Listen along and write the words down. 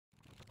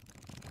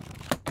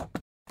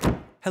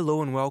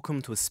Hello and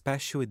welcome to a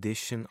special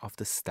edition of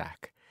The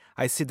Stack.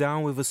 I sit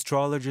down with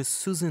astrologer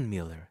Susan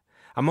Miller.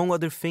 Among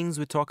other things,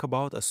 we talk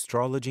about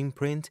astrology in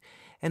print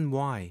and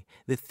why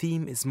the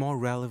theme is more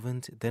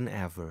relevant than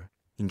ever.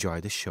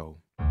 Enjoy the show.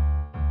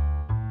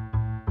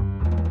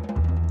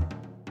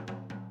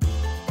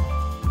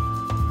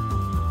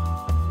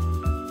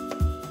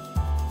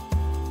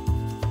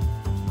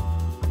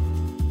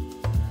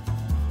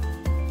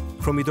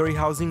 From Midori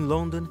House in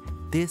London,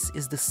 this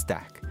is The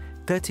Stack,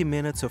 30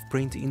 minutes of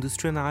print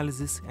industry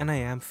analysis, and I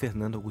am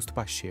Fernando Augusto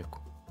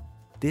Pacheco.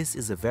 This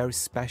is a very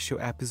special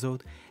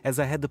episode as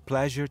I had the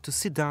pleasure to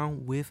sit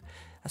down with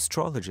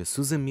astrologer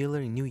Susan Miller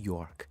in New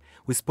York.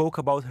 We spoke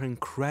about her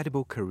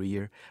incredible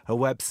career, her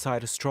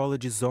website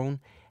Astrology Zone,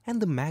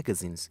 and the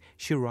magazines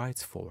she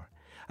writes for.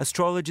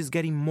 Astrology is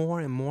getting more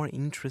and more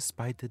interest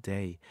by the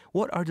day.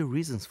 What are the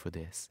reasons for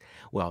this?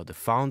 Well, the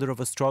founder of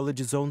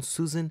Astrology Zone,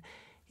 Susan,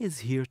 is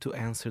here to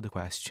answer the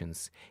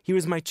questions. Here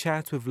is my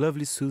chat with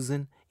lovely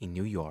Susan in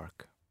New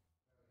York.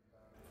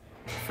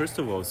 First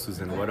of all,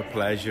 Susan, what a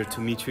pleasure to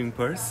meet you in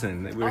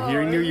person. We're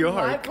here in New York.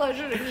 My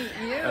pleasure to meet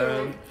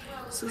you.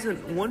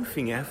 Susan, one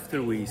thing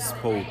after we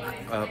spoke,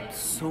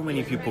 so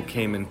many people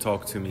came and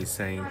talked to me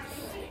saying,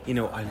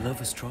 I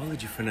love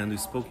astrology, Fernando. You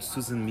spoke to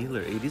Susan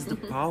Miller. It is the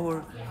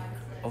power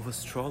of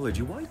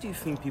astrology. Why do you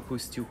think people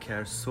still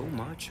care so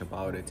much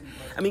about it?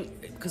 I mean,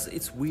 because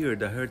it's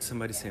weird. I heard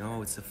somebody saying,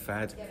 it's a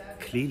fad.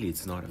 Clearly,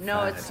 it's not a fad.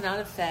 No, it's not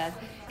a fad.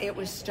 It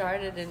was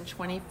started in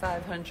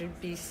 2500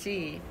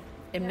 BC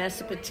in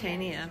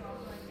Mesopotamia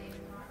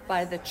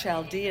by the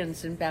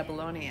Chaldeans in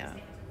Babylonia.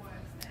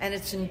 And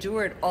it's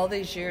endured all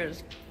these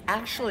years.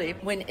 Actually,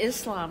 when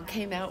Islam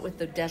came out with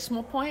the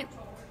decimal point,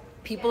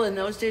 people in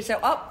those days said,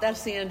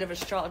 that's the end of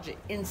astrology.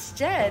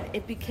 Instead,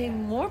 it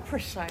became more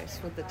precise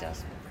with the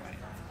decimal point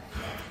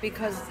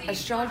because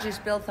astrology is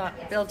built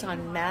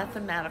on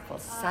mathematical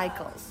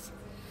cycles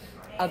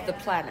of the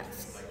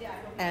planets.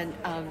 And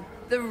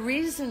the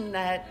reason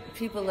that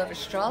people love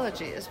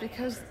astrology is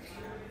because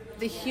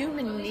the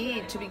human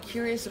need to be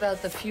curious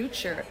about the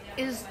future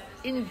is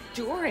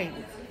enduring.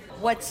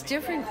 What's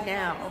different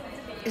now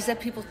is that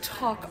people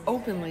talk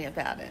openly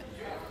about it.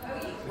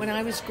 When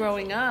I was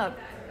growing up,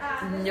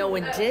 no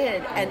one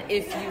did. And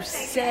if you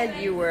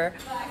said you were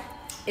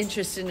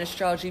interested in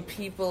astrology,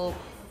 people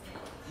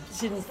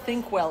didn't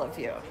think well of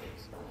you.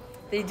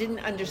 They didn't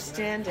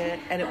understand it,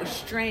 and it was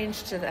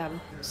strange to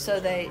them. So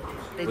they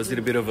Was it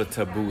a bit of a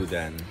taboo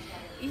then?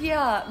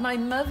 Yeah, my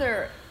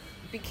mother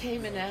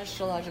became an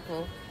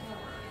astrological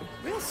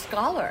real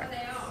scholar.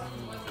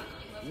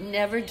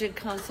 Never did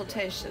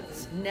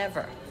consultations,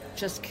 never.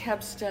 Just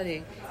kept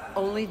studying,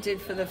 only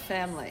did for the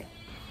family.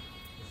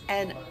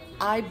 And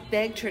I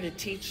begged her to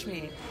teach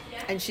me,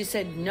 and she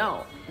said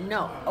no,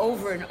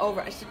 over and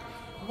over. I said,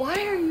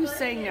 why are you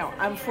saying no?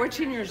 I'm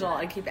 14 years old,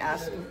 I keep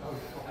asking.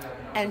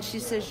 And she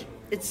says,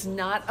 it's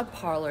not a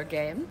parlor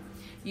game.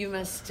 You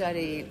must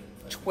study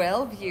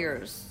 12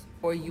 years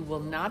or you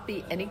will not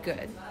be any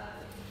good.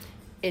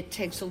 It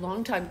takes a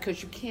long time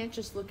because you can't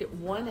just look at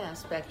one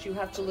aspect. You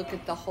have to look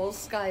at the whole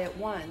sky at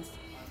once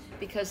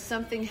because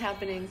something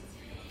happening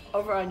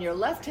over on your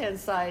left-hand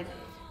side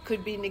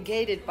could be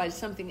negated by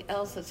something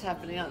else that's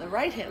happening on the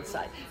right-hand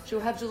side. So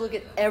you have to look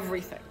at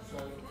everything.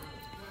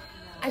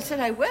 I said,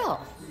 I will.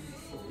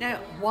 Now,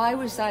 why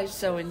was I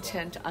so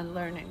intent on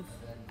learning?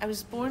 I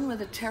was born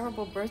with a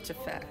terrible birth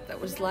defect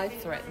that was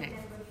life-threatening.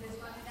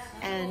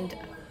 And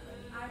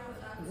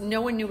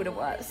no one knew what it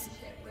was.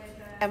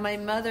 And my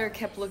mother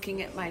kept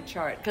looking at my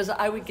chart because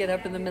I would get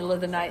up in the middle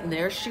of the night and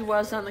there she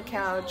was on the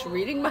couch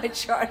reading my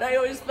chart. I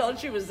always felt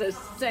she was a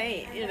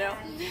saint,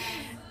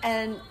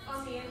 And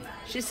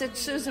she said,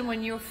 Susan,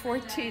 when you're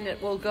 14,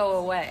 it will go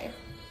away.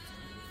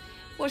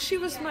 Well, she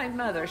was my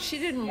mother. She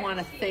didn't want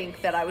to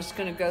think that I was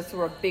going to go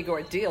through a big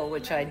ordeal,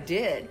 which I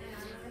did.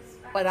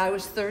 But I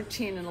was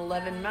 13 and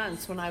 11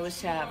 months when I was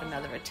to have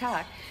another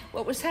attack.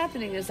 What was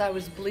happening is I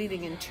was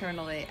bleeding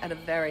internally at a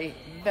very,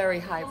 very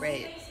high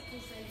rate.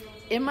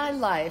 In my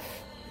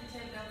life,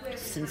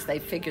 since they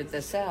figured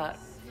this out,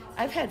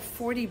 I've had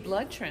 40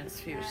 blood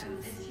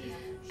transfusions,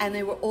 and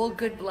they were all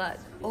good blood,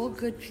 all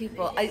good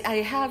people. I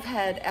have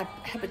had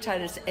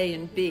hepatitis A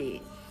and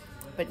B,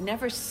 but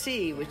never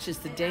C, which is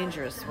the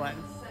dangerous one.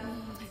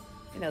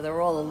 They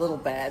were all a little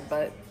bad,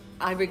 but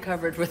I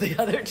recovered with the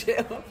other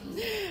two.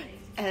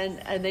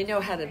 And they know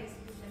how to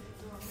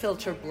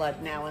filter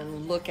blood now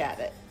and look at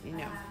it,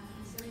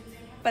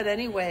 But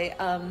anyway,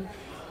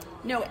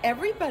 no,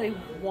 everybody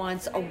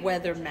wants a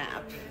weather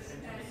map.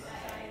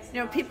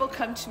 People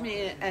come to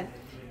me and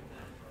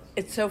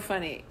it's so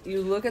funny.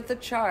 You look at the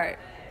chart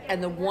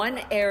and the one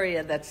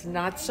area that's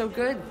not so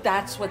good,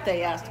 that's what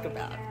they ask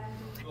about.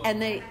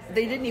 And they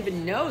didn't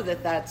even know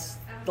that that's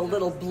the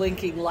little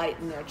blinking light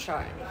in their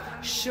chart.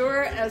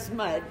 Sure as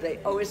mud, they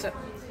always say,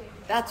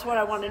 that's what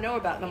I want to know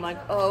about. And I'm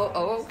like,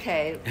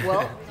 okay.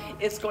 Well,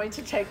 it's going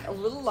to take a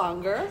little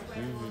longer,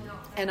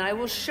 and I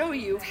will show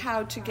you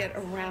how to get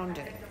around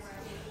it.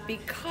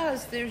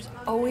 Because there's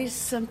always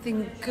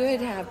something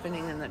good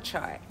happening in the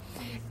chart.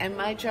 And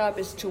my job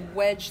is to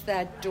wedge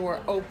that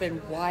door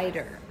open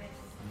wider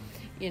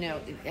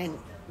and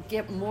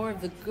get more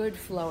of the good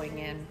flowing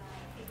in.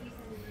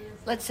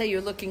 Let's say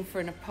you're looking for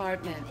an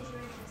apartment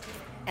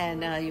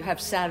and you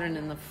have Saturn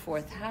in the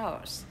 4th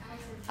house.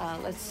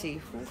 Let's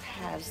see, who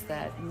has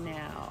that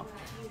now?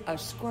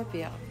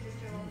 Scorpio.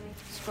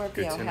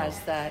 Scorpio has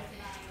that.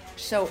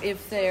 So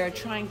if they're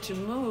trying to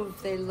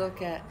move, they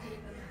look at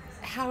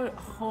how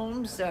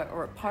homes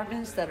or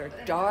apartments that are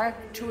dark,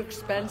 too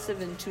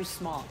expensive, and too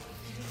small,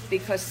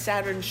 because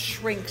Saturn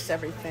shrinks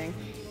everything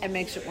and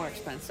makes it more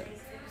expensive.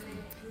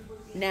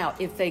 Now,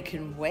 if they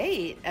can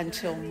wait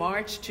until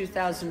March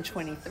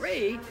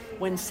 2023,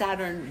 when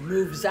Saturn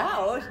moves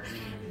out,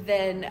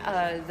 then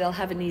they'll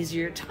have an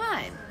easier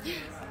time.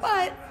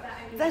 But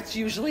that's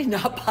usually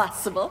not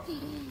possible.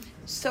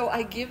 So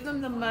I give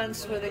them the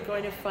months where they're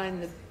going to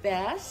find the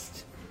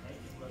best.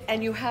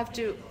 And you have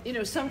to,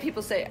 some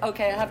people say,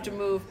 okay, I have to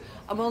move.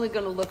 I'm only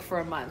going to look for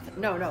a month.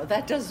 No,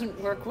 that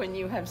doesn't work when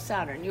you have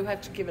Saturn. You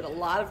have to give it a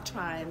lot of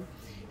time.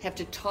 You have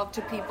to talk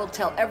to people,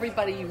 tell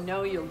everybody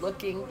you're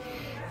looking.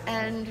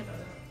 And,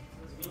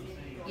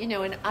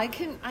 and I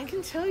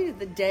can tell you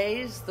the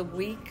days, the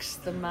weeks,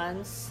 the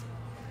months,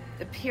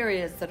 the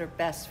periods that are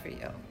best for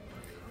you.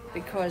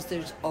 Because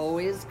there's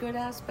always good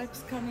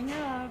aspects coming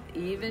up,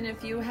 even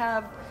if you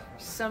have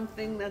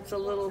something that's a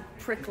little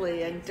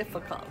prickly and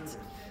difficult.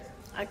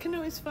 I can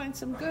always find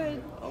some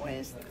good,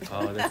 always.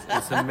 Oh,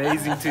 that's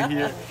amazing to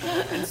hear.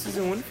 And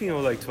Susan, one thing I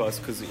would like to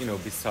ask, because,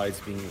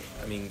 besides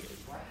being,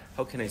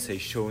 how can I say,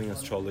 showing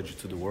astrology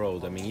to the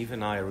world?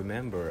 Even I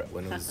remember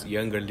when I was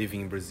younger,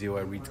 living in Brazil,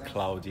 I read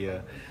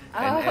Claudia,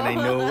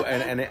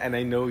 and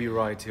I know you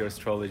write your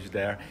astrology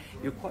there.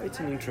 You're quite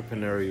an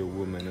entrepreneurial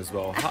woman as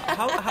well.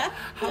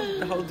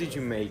 How did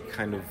you make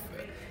kind of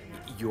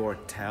your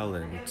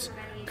talent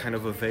kind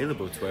of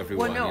available to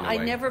everyone? Well, no, I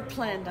never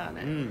planned on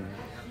it.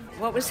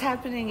 What was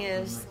happening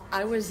is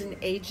I was an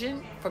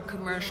agent for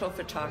commercial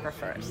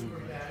photographers,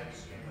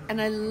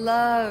 and I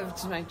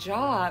loved my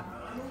job.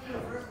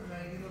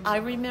 I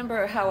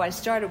remember how I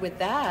started with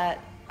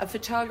that. A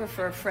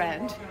photographer, a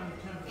friend,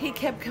 he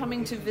kept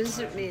coming to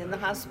visit me in the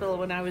hospital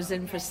when I was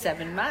in for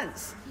 7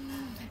 months.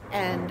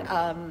 And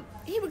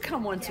he would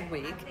come once a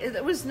week.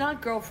 It was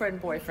not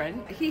girlfriend,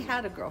 boyfriend. He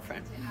had a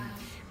girlfriend.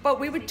 But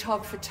we would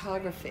talk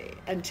photography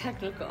and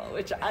technical,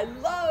 which I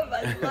love.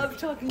 I love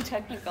talking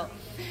technical.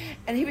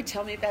 And he would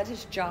tell me about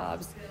his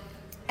jobs.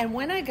 And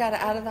when I got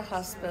out of the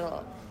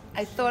hospital,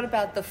 I thought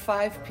about the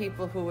 5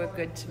 people who were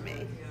good to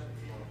me.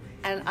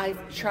 And I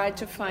tried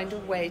to find a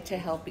way to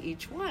help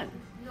each one.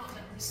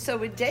 So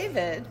with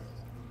David,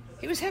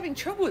 he was having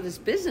trouble with his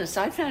business.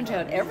 I found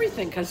out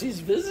everything because he's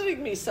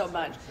visiting me so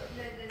much.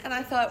 And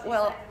I thought,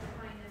 well,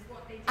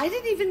 I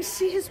didn't even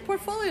see his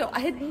portfolio. I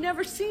had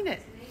never seen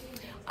it.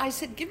 I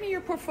said, give me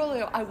your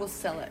portfolio. I will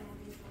sell it.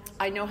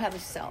 I know how to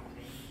sell.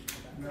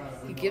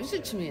 He gives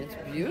it to me. It's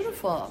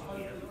beautiful.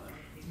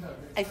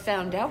 I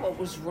found out what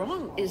was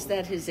wrong is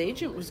that his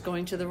agent was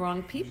going to the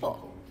wrong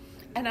people.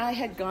 And I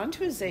had gone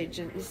to his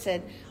agent and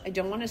said, I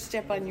don't want to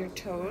step on your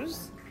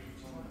toes.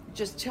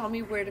 Just tell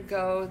me where to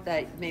go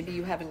that maybe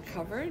you haven't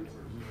covered.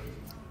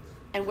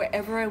 And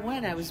wherever I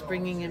went, I was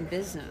bringing in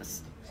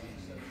business.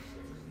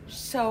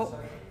 So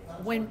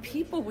when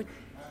people would,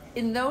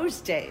 in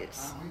those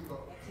days,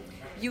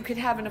 you could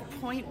have an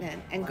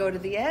appointment and go to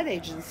the ad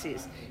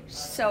agencies.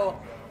 So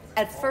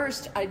at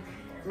first,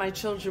 my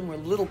children were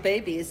little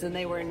babies and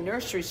they were in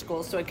nursery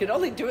school, so I could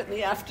only do it in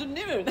the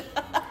afternoon.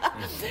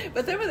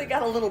 But then when they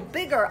got a little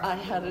bigger, I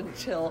had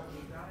until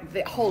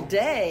the whole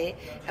day,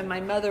 and my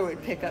mother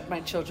would pick up my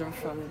children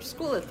from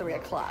school at 3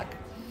 o'clock.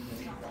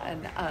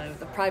 And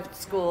the private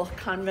school,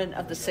 Convent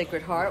of the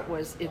Sacred Heart,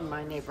 was in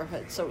my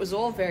neighborhood, so it was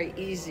all very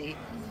easy.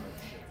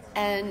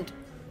 And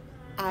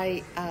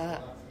I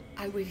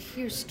would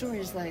hear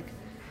stories like,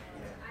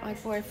 my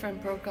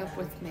boyfriend broke up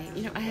with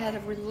me. I had a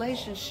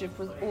relationship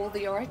with all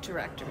the art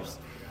directors.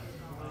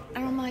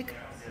 And I'm like,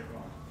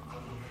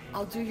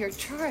 I'll do your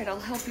chart, I'll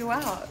help you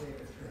out.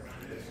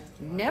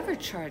 Never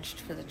charged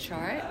for the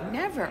chart,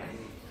 never.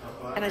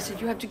 And I said,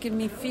 you have to give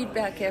me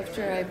feedback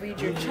after I read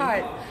your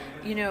chart.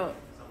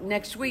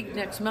 Next week,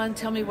 next month,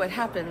 tell me what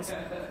happens.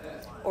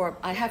 Or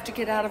I have to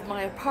get out of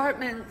my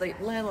apartment, the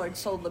landlord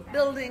sold the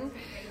building.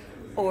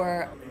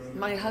 Or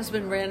my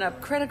husband ran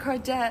up credit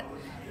card debt,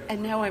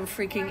 and now I'm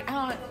freaking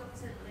out.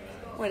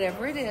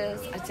 Whatever it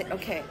is, I say,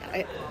 okay,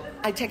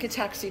 I take a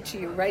taxi to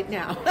you right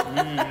now.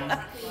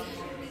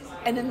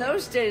 And in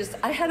those days,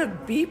 I had a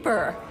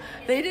beeper.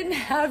 They didn't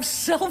have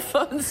cell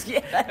phones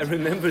yet. I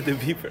remember the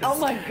beepers. Oh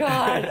my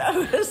God. I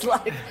was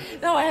like,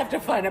 no, I have to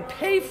find a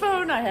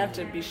payphone. I have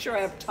to be sure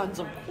I have tons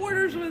of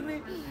quarters with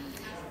me.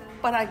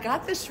 But I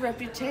got this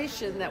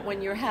reputation that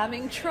when you're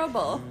having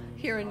trouble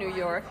here in New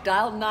York,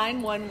 dial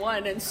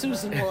 911 and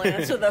Susan will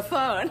answer the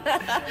phone.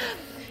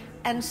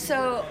 And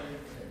so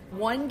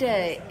one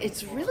day,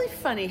 it's really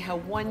funny how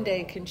one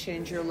day can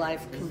change your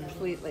life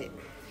completely.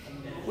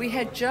 We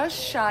had just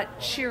shot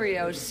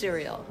Cheerios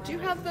cereal. Do you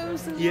have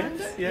those in London?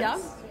 Yes. Yeah?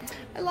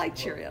 I like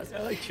Cheerios.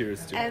 I like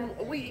Cheerios too. And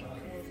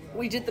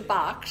we did the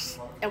box,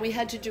 and we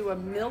had to do a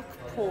milk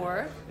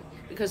pour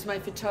because my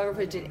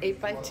photographer did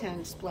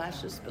 8x10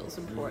 splashes, spills,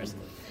 and pours.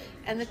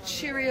 And the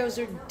Cheerios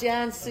are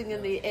dancing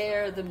in the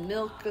air. The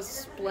milk is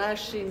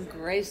splashing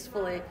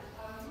gracefully.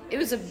 It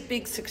was a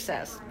big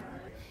success.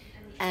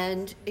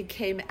 And it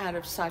came out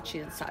of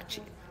Saatchi &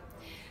 Saatchi.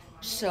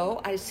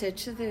 So I said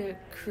to the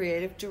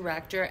creative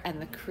director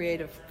and the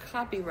creative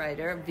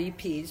copywriter,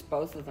 VPs,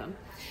 both of them,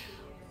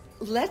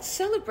 let's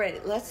celebrate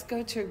it. Let's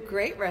go to a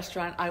great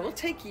restaurant. I will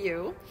take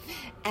you,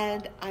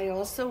 and I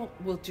also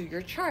will do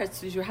your charts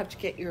because you have to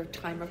get your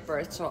time of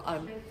birth.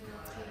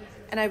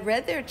 And I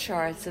read their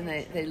charts, and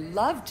they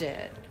loved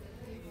it.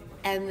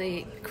 And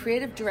the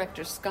creative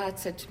director, Scott,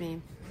 said to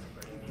me,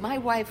 my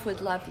wife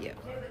would love you.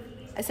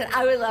 I said,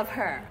 I would love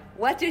her.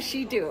 What does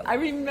she do? I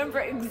remember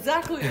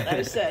exactly what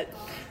I said.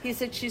 He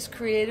said, she's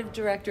creative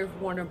director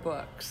of Warner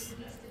Books.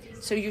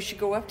 So you should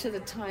go up to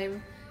the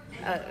Time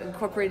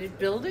Incorporated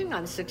building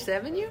on 6th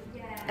Avenue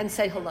and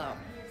say hello.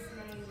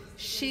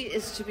 She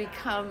is to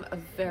become a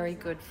very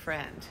good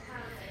friend.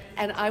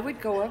 And I would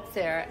go up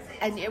there,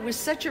 and it was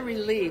such a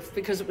relief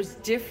because it was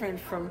different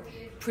from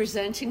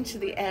presenting to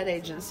the ad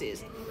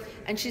agencies.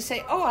 And she'd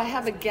say, oh, I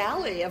have a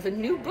galley of a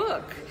new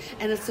book,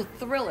 and it's a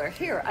thriller.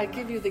 Here, I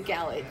give you the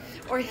galley.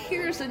 Or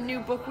here's a new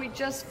book we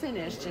just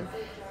finished. And,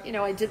 you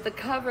know, I did the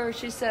cover,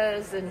 she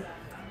says, and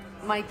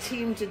my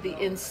team did the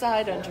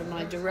inside under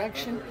my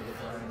direction.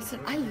 I said,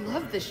 I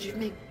love this. You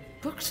make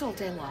books all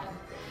day long.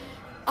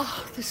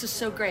 Oh, this is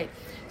so great.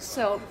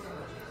 So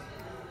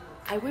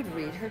I would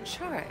read her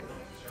chart.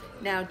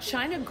 Now,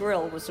 China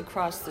Grill was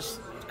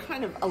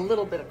kind of a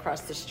little bit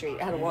across the street.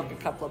 I had to walk a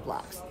couple of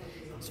blocks.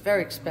 It's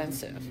very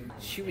expensive.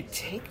 She would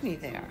take me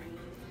there.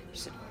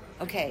 She said,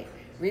 okay,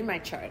 read my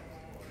chart.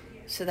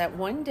 So that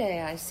one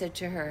day I said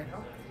to her,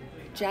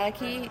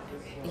 Jackie,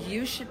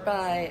 you should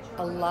buy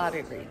a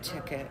lottery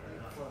ticket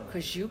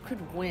because you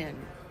could win.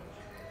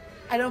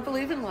 I don't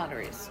believe in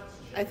lotteries.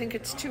 I think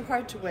it's too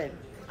hard to win.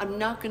 I'm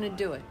not going to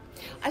do it.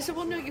 I said,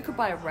 well, no, you could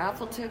buy a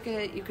raffle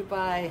ticket. You could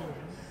buy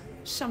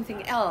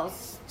something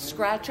else,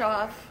 scratch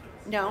off.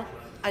 No.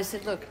 I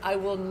said, look, I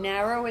will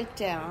narrow it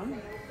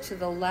down to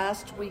the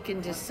last week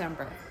in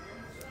December.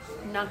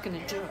 I'm not going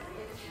to do it.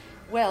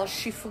 Well,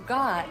 she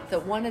forgot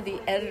that one of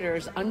the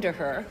editors under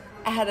her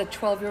had a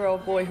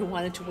 12-year-old boy who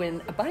wanted to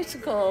win a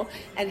bicycle,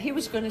 and he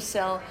was going to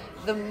sell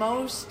the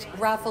most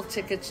raffle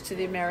tickets to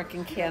the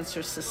American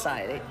Cancer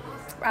Society.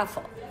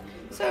 Raffle.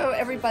 So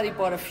everybody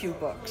bought a few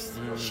books.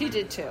 She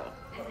did too.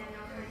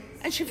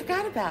 And she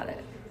forgot about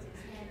it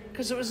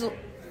because it was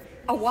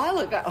a while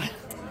ago.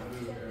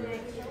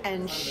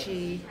 And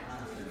she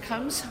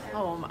comes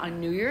home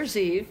on New Year's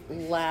Eve,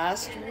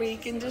 last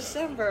week in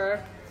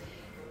December,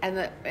 and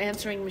the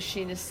answering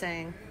machine is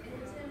saying,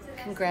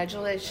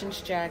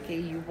 congratulations, Jackie,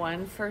 you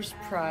won first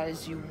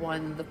prize, you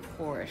won the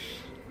Porsche.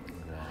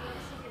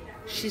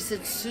 She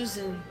said,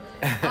 Susan,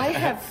 I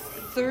have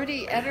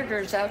 30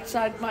 editors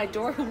outside my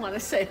door who want to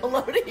say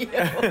hello to you.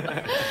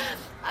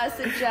 I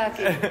said,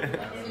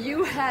 Jackie,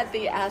 you had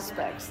the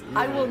aspects.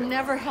 I will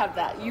never have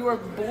that. You are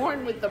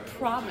born with the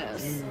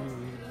promise.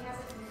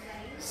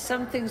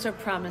 Some things are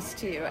promised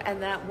to you, and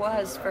that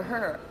was for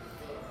her.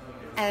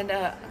 And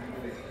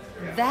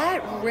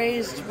that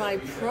raised my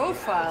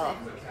profile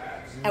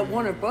at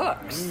Warner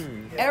Books.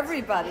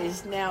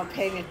 Everybody's now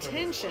paying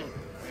attention.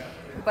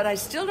 But I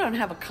still don't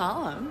have a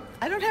column.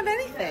 I don't have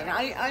anything.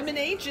 I'm an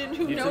agent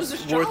who knows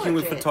astrology. Working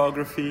with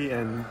photography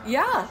and...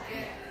 Yeah.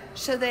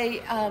 So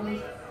they,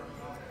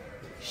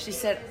 she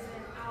said,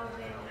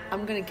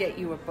 I'm going to get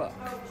you a book.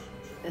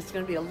 It's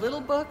going to be a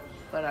little book,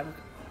 but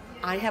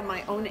I have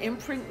my own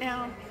imprint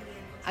now.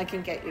 I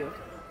can get you.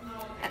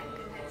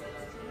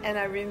 And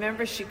I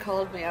remember she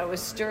called me. I was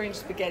stirring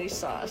spaghetti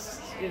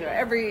sauce. You know,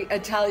 every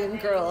Italian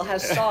girl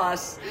has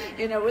sauce,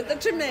 you know, with the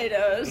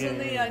tomatoes and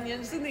the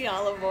onions and the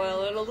olive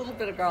oil and a little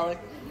bit of garlic.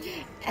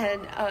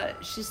 And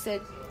she said,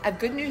 I have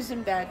good news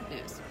and bad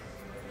news.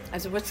 I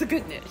said, what's the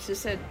good news? She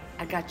said,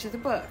 I got you the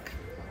book.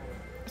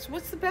 I said,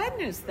 what's the bad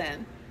news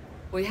then?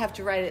 Well, you have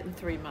to write it in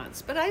 3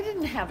 months. But I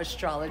didn't have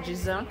Astrology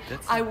Zone.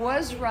 I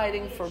was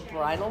writing for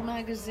bridal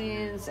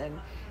magazines and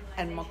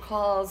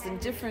McCall's and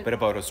different... But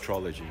about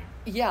astrology.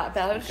 Yeah,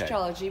 about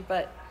astrology,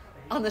 but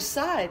on the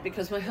side,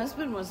 because my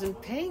husband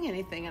wasn't paying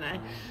anything, and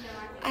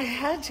I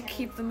had to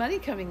keep the money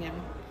coming in.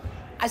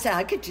 I said,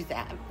 I could do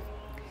that.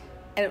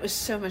 And it was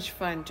so much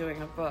fun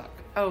doing a book.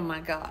 Oh,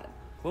 my God.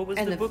 What was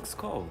the book's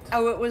called?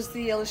 Oh, it was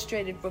the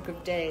Illustrated Book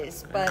of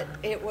Days, but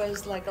it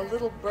was like a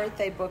little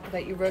birthday book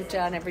that you wrote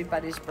down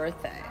everybody's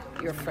birthday,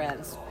 your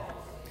friends.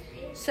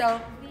 So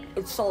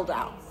it sold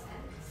out.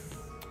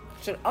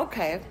 I said,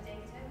 okay.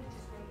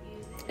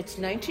 It's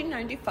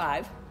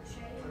 1995.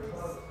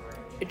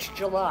 It's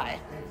July.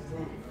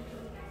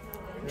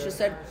 She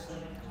said,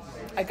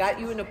 I got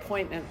you an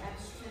appointment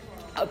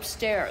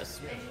upstairs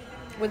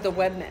with the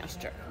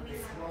webmaster.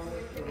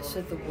 I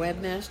said, the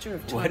webmaster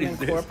of Time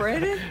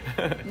Incorporated?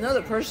 No,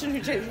 the person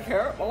who takes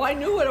care of... Oh, I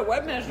knew what a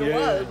webmaster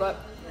was, but...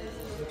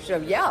 So,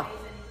 yeah.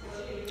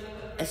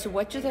 I said,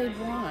 what do they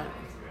want?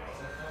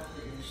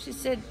 She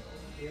said,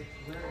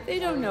 They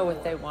don't know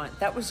what they want.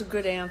 That was a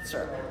good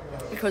answer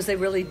because they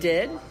really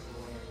did.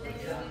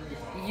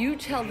 You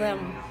tell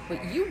them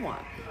what you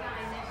want.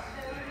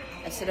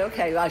 I said,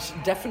 okay, I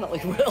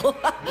definitely will.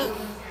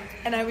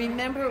 And I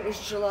remember it was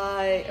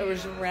July, it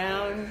was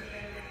around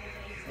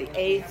the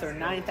 8th or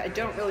 9th. I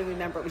don't really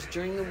remember. It was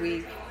during the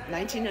week,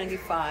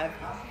 1995.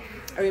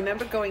 I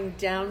remember going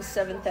down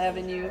 7th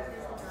Avenue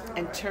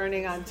and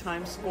turning on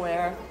Times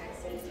Square.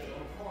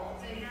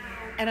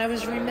 And I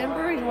was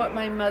remembering what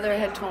my mother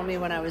had told me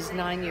when I was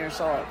 9 years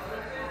old.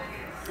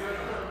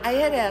 I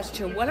had asked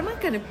her, what am I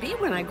going to be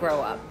when I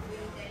grow up?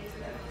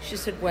 She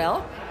said,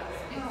 well,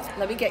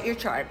 let me get your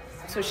chart.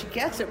 So she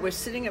gets it. We're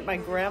sitting at my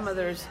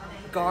grandmother's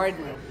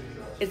garden.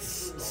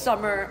 It's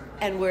summer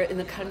and we're in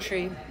the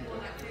country.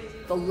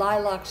 The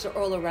lilacs are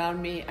all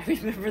around me. I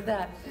remember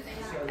that.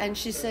 And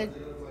she said,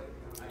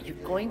 you're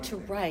going to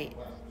write.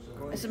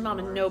 I said,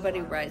 Mama,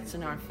 nobody writes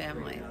in our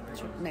family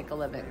to make a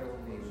living.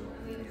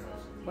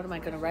 What am I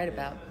going to write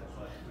about?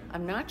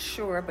 I'm not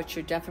sure, but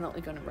you're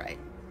definitely going to write.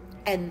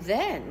 And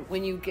then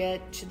when you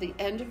get to the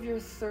end of your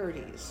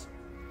 30s,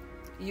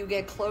 you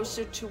get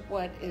closer to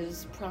what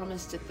is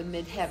promised at the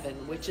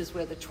midheaven, which is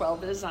where the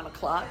 12 is on a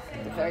clock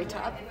at the very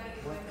top.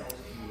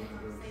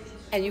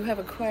 And you have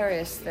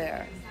Aquarius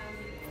there.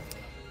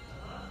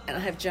 And I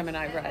have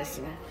Gemini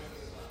rising.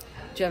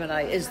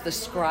 Gemini is the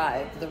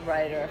scribe, the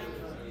writer.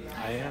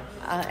 I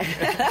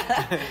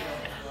am.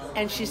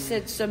 And she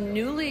said, some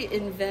newly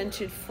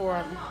invented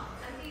form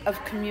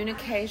of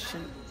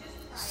communication,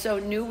 so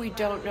new we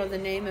don't know the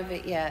name of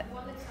it yet,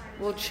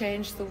 will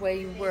change the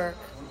way you work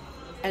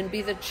and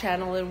be the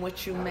channel in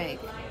which you make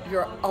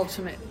your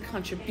ultimate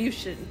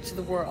contribution to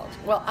the world.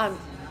 Well,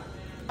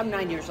 I'm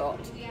 9 years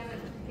old.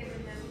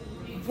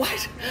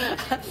 What?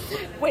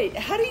 Wait,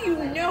 how do you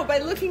know by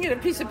looking at a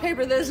piece of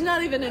paper that is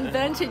not even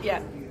invented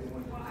yet?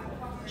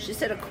 She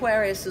said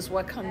Aquarius is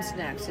what comes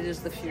next. It is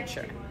the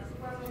future.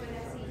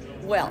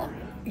 Well,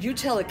 you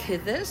tell a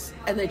kid this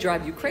and they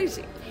drive you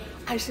crazy.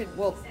 I said,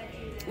 well,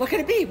 what could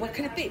it be? What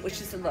could it be? Well,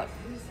 she said, look,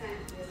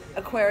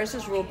 Aquarius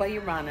is ruled by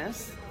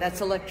Uranus.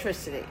 That's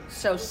electricity.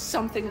 So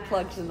something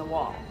plugs in the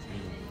wall.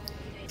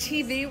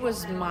 TV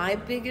was my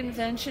big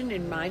invention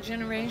in my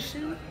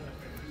generation.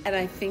 And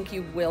I think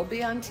you will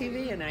be on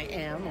TV, and I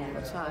am all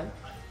the time.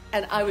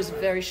 And I was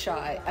very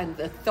shy, and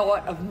the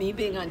thought of me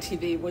being on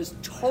TV was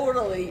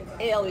totally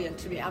alien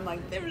to me. I'm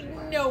like, there's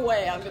no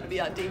way I'm going to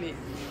be on TV.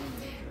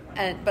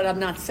 But I'm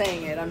not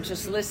saying it, I'm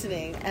just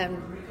listening. And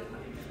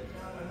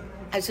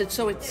I said,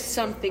 so it's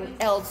something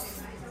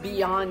else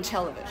beyond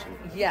television?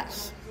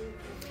 Yes.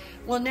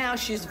 Well, now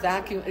she's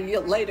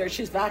later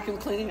she's vacuum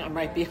cleaning, I'm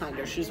right behind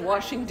her. She's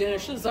washing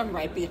dishes, I'm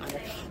right behind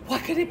her.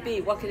 What could it be?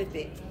 What could it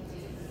be?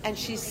 And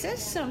she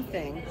says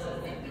something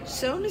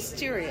so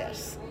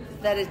mysterious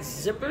that it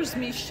zippers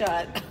me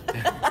shut.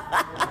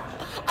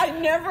 I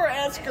never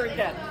ask her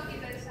again.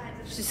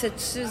 She said,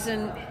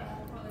 Susan,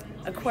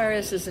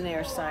 Aquarius is an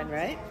air sign,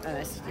 right? And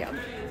I said, yeah.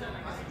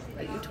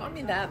 You told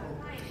me that.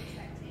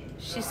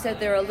 She said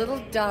there are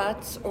little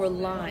dots or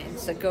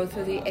lines that go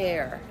through the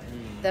air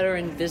that are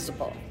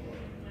invisible.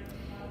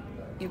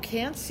 You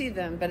can't see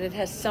them, but it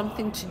has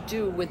something to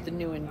do with the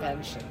new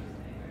invention.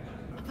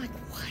 I'm like,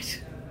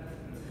 what?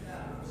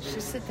 She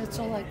said, that's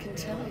all I can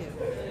tell you.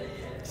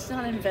 It's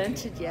not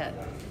invented yet.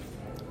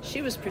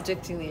 She was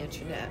predicting the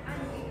internet.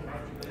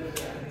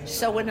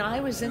 So when I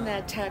was in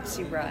that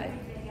taxi ride,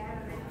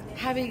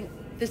 having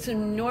this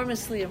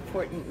enormously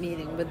important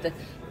meeting with the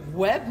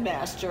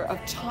webmaster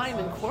of Time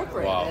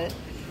Incorporated,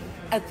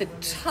 at the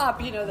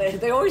top, you know,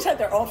 they always had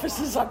their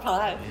offices up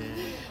high.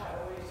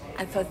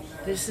 I thought,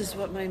 this is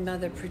what my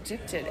mother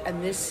predicted.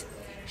 And this,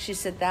 she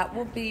said, that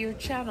will be your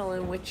channel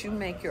in which you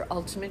make your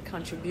ultimate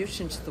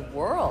contribution to the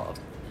world.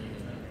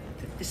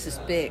 This is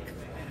big.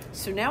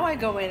 So now I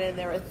go in and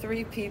there are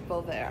 3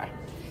 people there.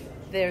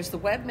 There's the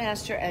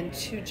webmaster and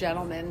 2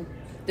 gentlemen.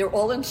 They're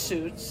all in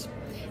suits.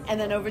 And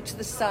then over to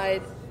the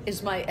side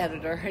is my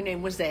editor. Her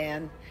name was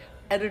Anne.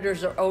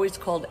 Editors are always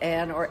called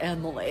Anne or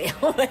Emily.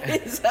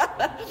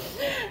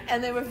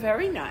 And they were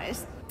very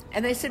nice.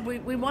 And they said,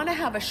 we want to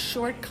have a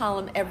short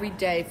column every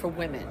day for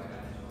women.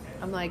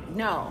 I'm like,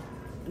 no.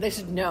 They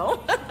said,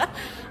 no.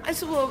 I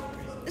said, well,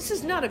 this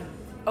is not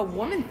a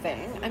woman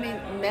thing. I mean,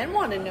 men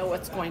want to know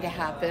what's going to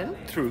happen.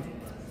 True.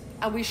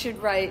 And we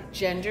should write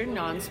gender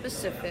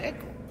non-specific.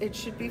 It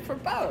should be for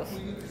both.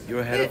 You're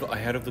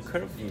ahead of the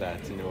curve in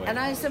that, in a way. And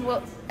I said,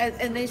 well,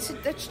 and they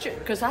said, that's true,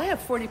 because I have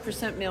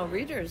 40% male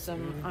readers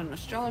on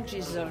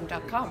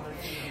astrologyzone.com.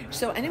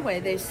 So anyway,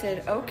 they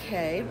said,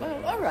 okay,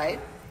 well, all right.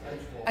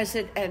 I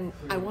said, and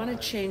I want to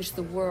change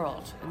the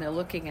world. And they're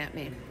looking at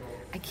me.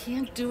 I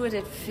can't do it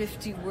at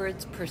 50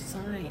 words per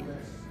sign.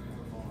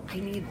 I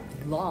need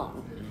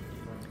long.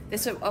 They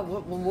said, oh,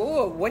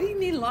 whoa, what do you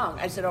mean long?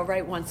 I said, I'll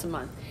write once a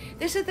month.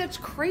 They said, that's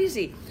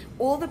crazy.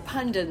 All the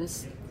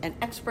pundits and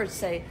experts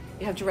say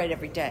you have to write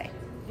every day.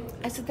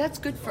 I said, that's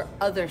good for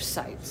other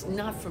sites,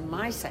 not for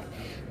my site.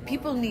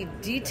 People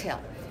need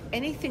detail.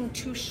 Anything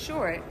too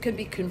short can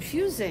be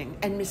confusing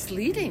and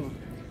misleading.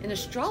 In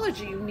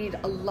astrology, you need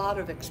a lot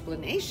of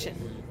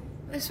explanation.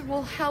 They said,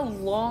 well, how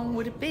long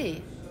would it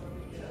be?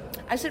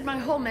 I said, my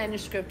whole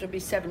manuscript will be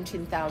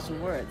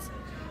 17,000 words.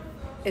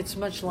 It's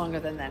much longer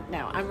than that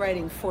now. I'm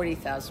writing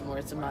 40,000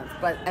 words a month.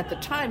 But at the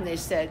time they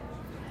said,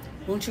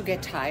 won't you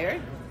get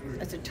tired?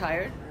 I said,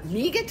 tired?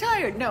 Me get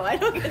tired? No, I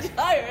don't get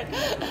tired.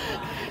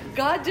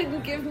 God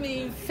didn't give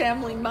me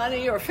family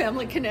money or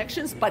family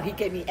connections, but he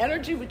gave me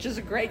energy, which is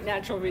a great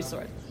natural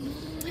resource.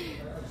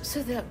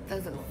 So they're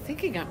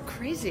thinking I'm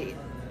crazy.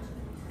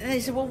 And they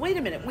said, well, wait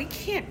a minute. We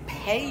can't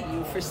pay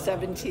you for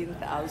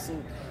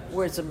 17,000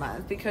 words a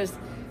month because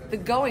the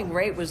going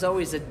rate was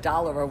always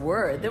 $1 a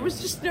word. There was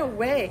just no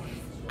way.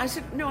 I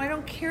said, no, I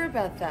don't care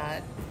about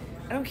that.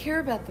 I don't care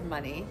about the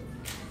money.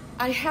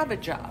 I have a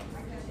job.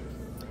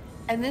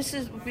 And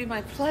would be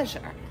my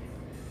pleasure.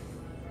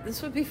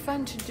 This would be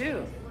fun to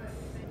do.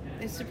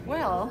 They said,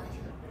 well,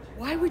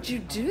 why would you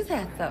do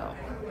that, though?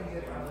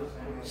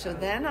 So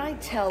then I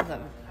tell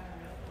them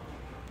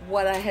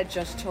what I had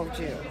just told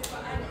you.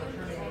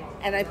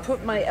 And I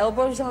put my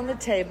elbows on the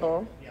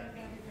table.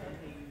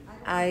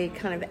 I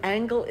kind of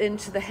angle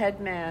into the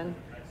head man,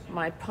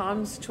 my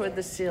palms toward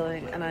the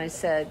ceiling, and I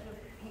said,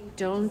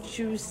 don't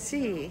you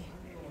see?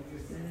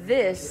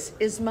 This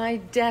is my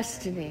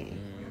destiny.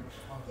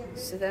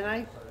 So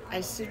then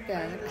I sit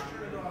back,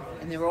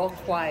 and they were all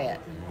quiet.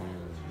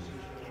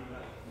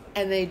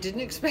 And they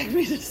didn't expect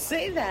me to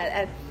say that.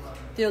 And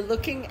they're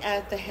looking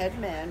at the head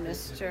man,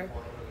 Mr.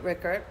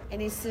 Rickert,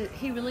 and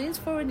he leans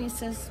forward and he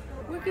says,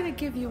 we're going to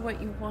give you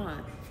what you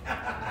want.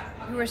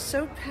 You are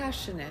so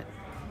passionate.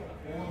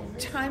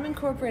 Time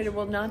Incorporated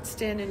will not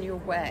stand in your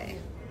way.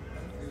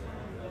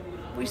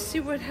 We see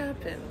what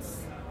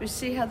happens. We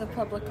see how the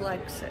public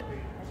likes it.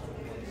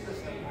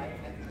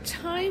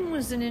 Time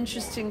was an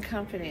interesting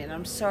company, and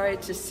I'm sorry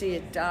to see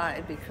it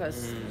die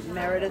because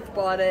Meredith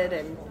bought it,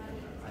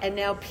 and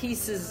now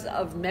pieces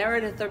of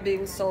Meredith are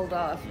being sold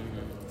off.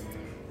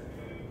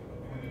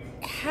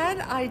 Had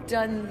I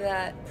done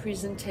that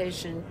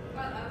presentation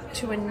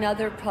to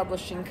another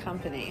publishing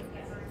company,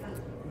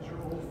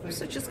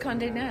 such as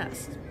Condé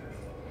Nast,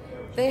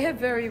 they have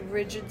very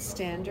rigid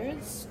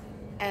standards,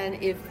 and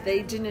if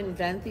they didn't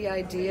invent the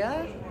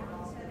idea,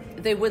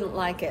 they wouldn't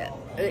like it.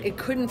 It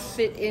couldn't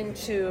fit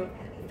into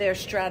their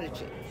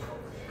strategy.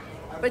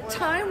 But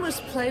Time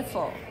was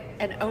playful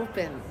and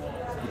open.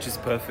 Which is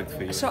perfect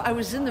for you. So I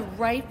was in the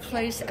right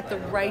place at the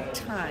right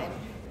time.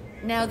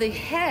 Now the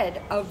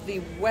head of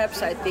the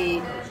website,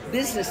 the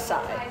business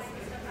side,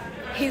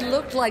 he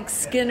looked like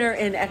Skinner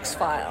in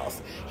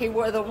X-Files. He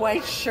wore the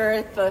white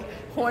shirt, the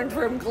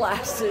horn-rimmed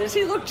glasses.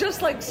 He looked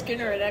just like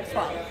Skinner in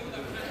X-Files.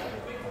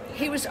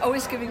 He was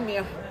always giving me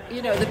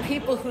the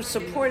people who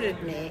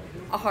supported me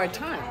a hard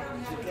time.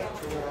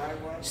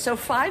 So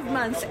 5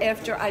 months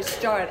after I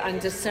start, on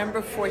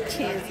December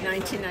 14th,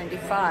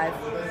 1995,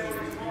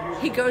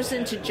 he goes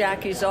into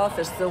Jackie's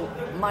office,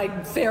 my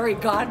fairy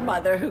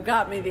godmother who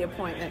got me the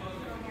appointment.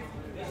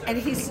 And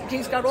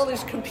he's got all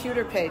these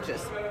computer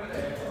pages.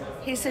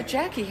 He said,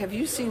 Jackie, have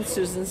you seen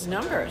Susan's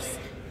numbers?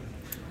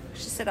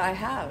 She said, I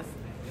have.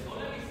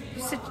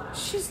 He said,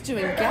 she's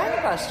doing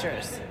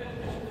gangbusters.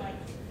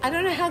 I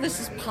don't know how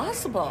this is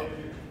possible.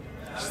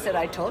 She said,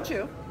 I told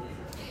you.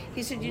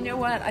 He said, you know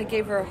what? I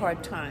gave her a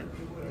hard time.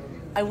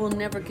 I will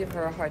never give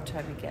her a hard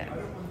time again.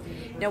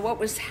 Now, what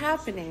was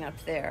happening up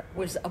there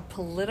was a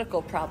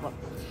political problem.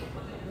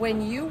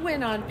 When you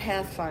went on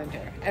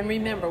Pathfinder, and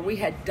remember, we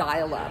had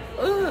dial-up,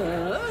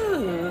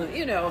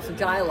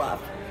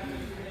 dial-up.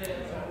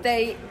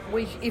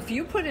 If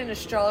you put in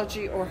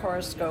astrology or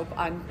horoscope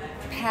on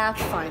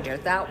Pathfinder,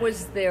 that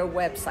was their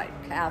website,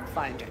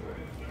 Pathfinder.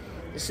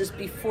 This is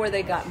before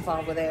they got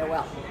involved with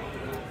AOL.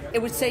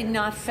 It would say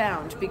not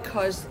found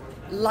because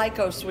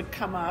Lycos would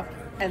come up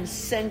and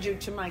send you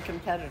to my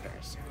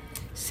competitors,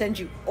 send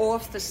you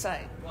off the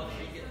site.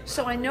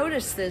 So I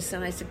noticed this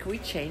and I said, can we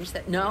change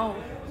that? No.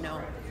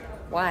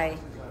 Why?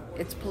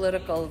 It's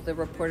political. The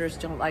reporters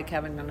don't like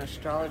having an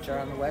astrologer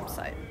on the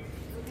website.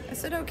 I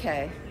said,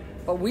 okay.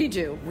 But we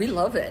do. We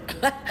love it.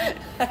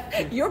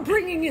 You're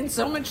bringing in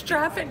so much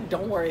traffic.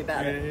 Don't worry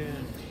about it.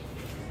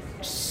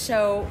 Yeah.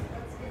 So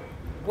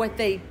what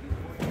they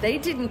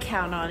didn't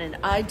count on and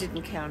I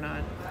didn't count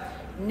on,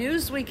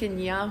 Newsweek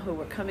and Yahoo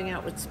were coming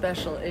out with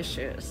special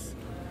issues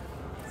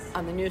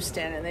on the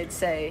newsstand, and they'd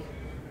say,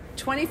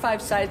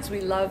 25 sites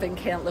we love and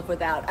can't live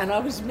without. And I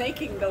was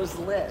making those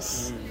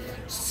lists.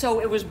 So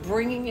it was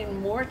bringing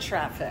in more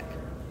traffic.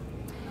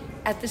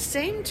 At the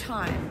same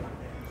time,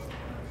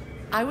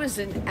 I was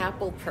an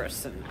Apple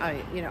person.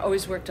 I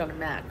always worked on a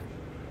Mac.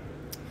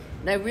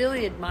 And I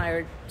really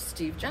admired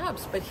Steve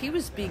Jobs, but he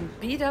was being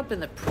beat up in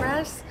the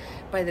press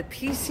by the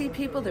PC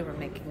people. They were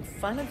making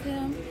fun of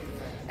him,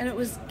 and it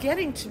was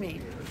getting to me.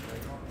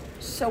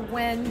 So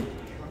when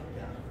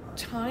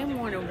Time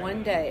Warner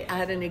one day, I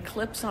had an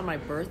eclipse on my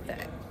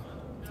birthday.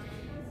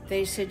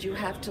 They said, you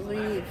have to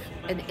leave.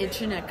 An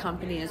internet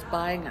company is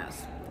buying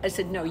us. I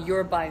said, no,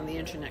 you're buying the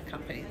internet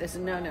company. They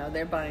said, no,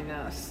 they're buying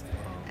us.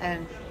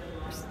 And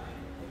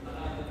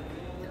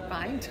they're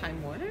buying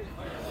Time Warner?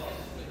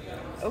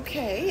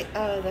 okay,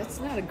 that's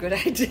not a good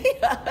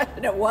idea.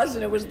 And it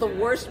wasn't. It was the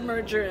worst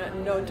merger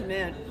known to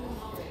man.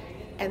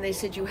 And they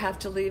said, you have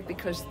to leave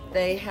because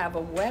they have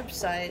a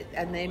website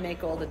and they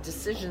make all the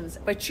decisions.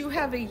 But you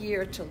have a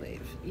year to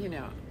leave, you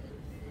know.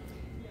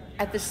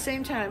 At the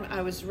same time,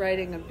 I was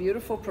writing a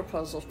beautiful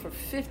proposal for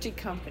 50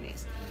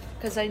 companies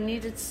because I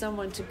needed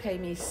someone to pay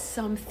me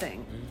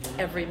something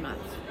every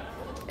month.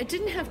 It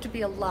didn't have to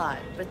be a lot,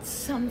 but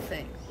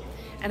something.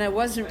 And I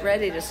wasn't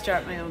ready to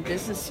start my own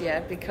business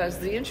yet because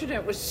the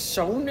internet was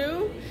so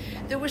new.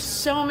 There were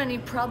so many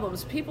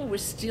problems. People were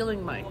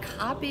stealing my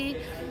copy.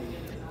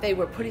 They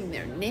were putting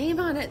their name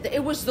on it.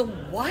 It was the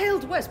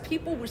Wild West.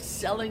 People were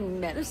selling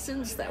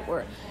medicines that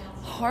were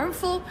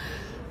harmful.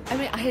 I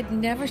mean, I had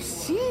never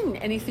seen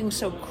anything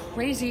so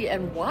crazy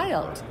and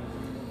wild.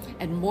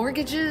 And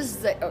mortgages,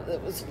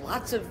 there was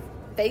lots of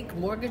fake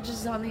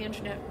mortgages on the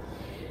internet.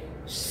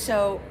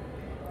 So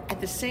at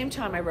the same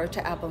time, I wrote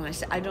to Apple and I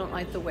said, I don't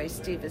like the way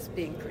Steve is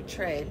being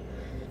portrayed.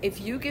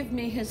 If you give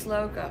me his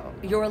logo,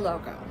 your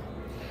logo,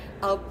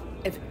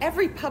 if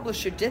every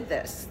publisher did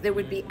this, there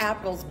would be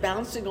apples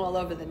bouncing all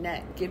over the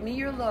net. Give me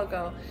your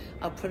logo.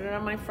 I'll put it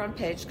on my front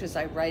page because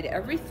I write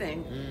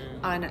everything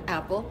on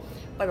Apple.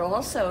 But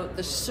also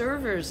the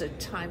servers at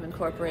Time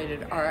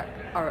Incorporated are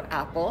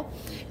Apple.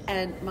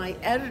 And my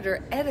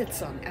editor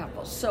edits on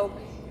Apple. So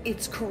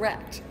it's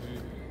correct.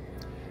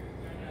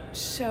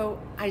 So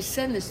I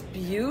send this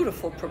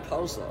beautiful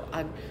proposal.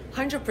 I'm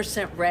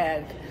 100%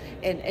 red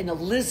in a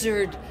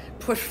lizard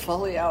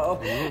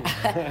portfolio.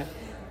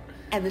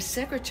 And the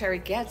secretary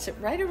gets it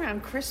right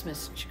around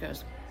Christmas. And she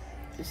goes,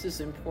 this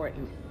is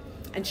important.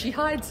 And she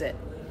hides it.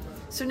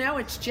 So now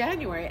it's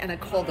January, and I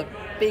call the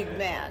big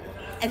man.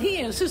 And he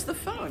answers the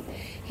phone.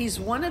 He's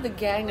one of the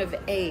gang of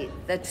 8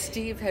 that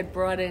Steve had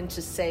brought in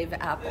to save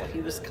Apple. He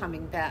was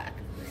coming back.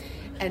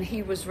 And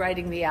he was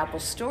writing the Apple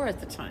Store at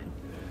the time.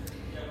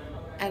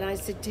 And I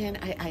said, Dan,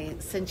 I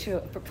sent you a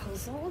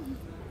proposal.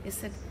 He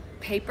said,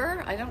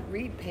 paper? I don't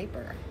read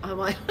paper. I'm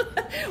like,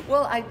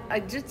 well, I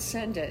did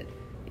send it.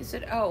 He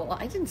said, oh, well,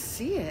 I didn't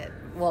see it.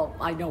 Well,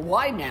 I know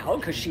why now,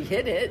 because she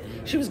hid it.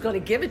 She was going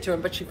to give it to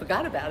him, but she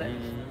forgot about it.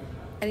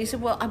 And he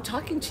said, well, I'm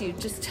talking to you.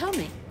 Just tell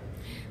me.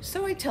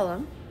 So I tell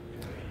him.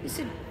 He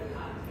said,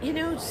 you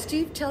know,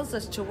 Steve tells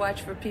us to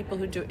watch for people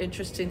who do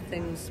interesting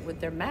things with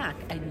their Mac,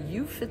 and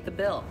you fit the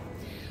bill.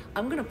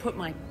 I'm going to put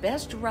my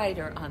best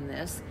writer on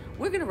this.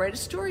 We're going to write a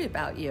story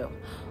about you.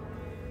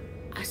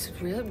 I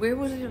said, really? Where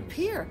would it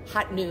appear?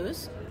 Hot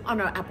News on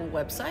our Apple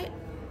website.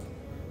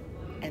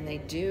 And they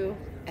do.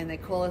 And they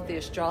call it The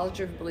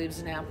Astrologer Who Believes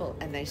in Apple,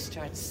 and they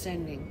start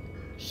sending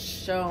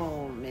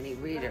so many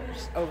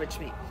readers over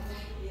to me.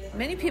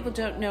 Many people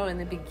don't know, in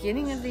the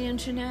beginning of the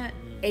internet,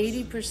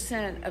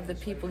 80% of the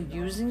people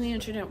using the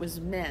internet was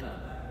men.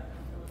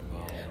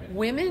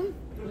 Women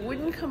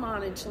wouldn't come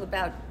on until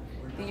about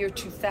the year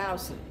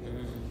 2000.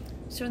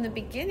 So in the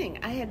beginning,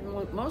 I had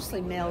mostly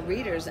male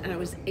readers, and I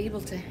was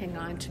able to hang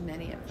on to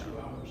many of them.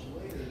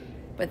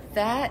 But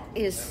that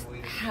is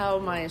how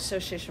my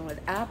association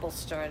with Apple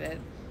started.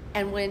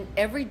 And when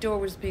every door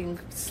was being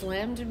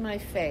slammed in my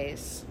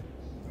face,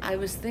 I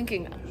was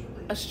thinking,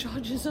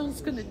 Astrology Zone's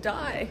going to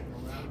die.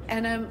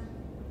 And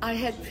I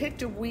had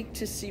picked a week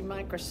to see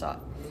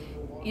Microsoft.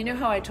 You know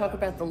how I talk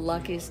about the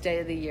luckiest day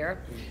of the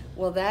year?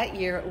 Well, that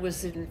year it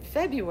was in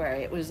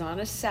February. It was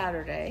on a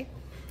Saturday.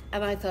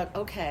 And I thought,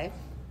 okay,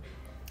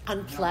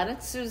 on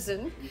Planet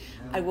Susan,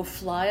 I will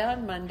fly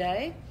on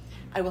Monday.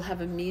 I will have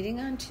a meeting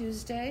on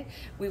Tuesday.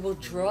 We will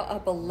draw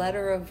up a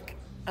letter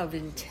of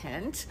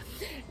intent.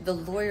 The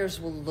lawyers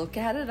will look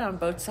at it on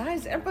both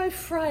sides, and by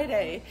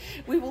Friday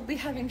we will be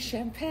having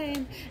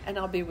champagne and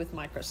I'll be with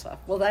Microsoft.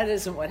 Well, that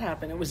isn't what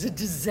happened. It was a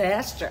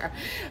disaster.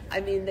 I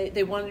mean,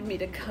 they wanted me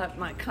to cut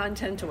my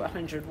content to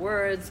 100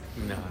 words.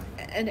 No.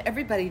 And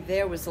everybody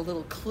there was a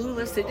little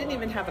clueless. They didn't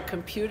even have a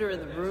computer in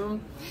the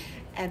room,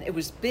 and it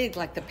was big,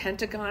 like the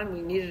Pentagon.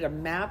 We needed a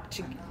map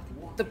to...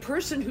 The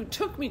person who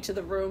took me to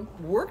the room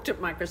worked at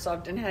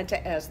Microsoft and had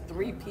to ask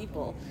 3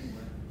 people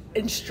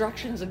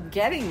instructions of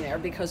getting there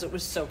because it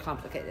was so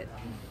complicated.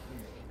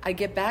 I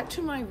get back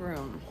to my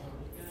room.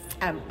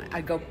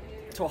 I go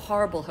to a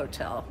horrible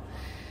hotel.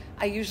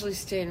 I usually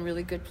stay in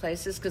really good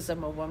places because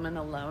I'm a woman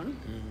alone.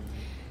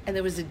 And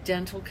there was a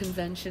dental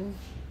convention.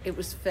 It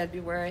was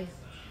February.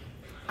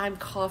 I'm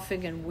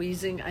coughing and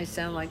wheezing. I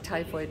sound like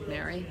Typhoid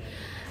Mary.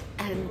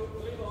 And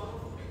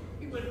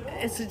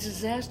it's a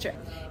disaster.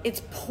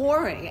 It's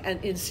pouring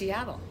in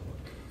Seattle.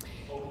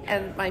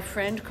 And my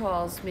friend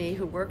calls me,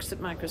 who works at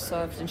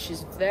Microsoft, and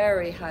she's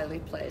very highly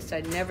placed.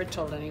 I never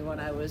told anyone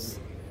I was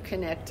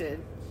connected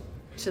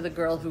to the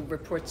girl who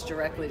reports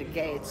directly to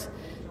Gates.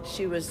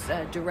 She was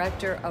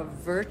director of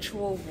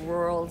virtual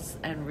worlds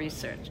and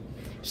research.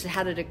 She said,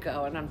 how did it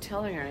go? And I'm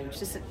telling her, and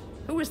she said,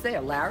 who was there?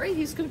 Larry?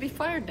 He's going to be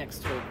fired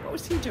next week. What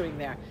was he doing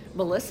there?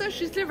 Melissa?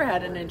 She's never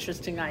had an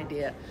interesting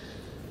idea.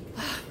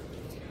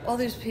 All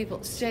these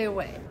people, stay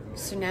away.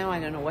 So now I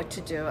don't know what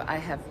to do. I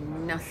have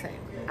nothing.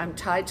 I'm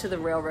tied to the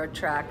railroad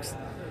tracks.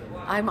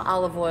 I'm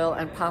olive oil,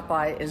 and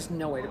Popeye is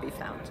nowhere to be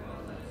found.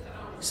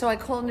 So I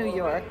called New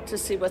York to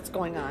see what's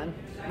going on.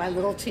 My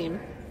little team.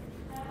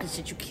 I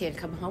said, you can't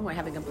come home. We're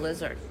having a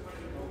blizzard.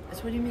 I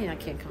said, what do you mean I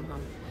can't come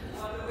home?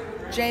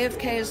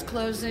 JFK is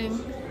closing.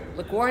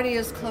 LaGuardia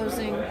is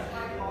closing.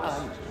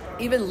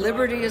 Even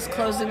Liberty is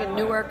closing in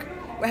Newark.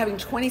 We're having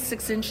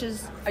 26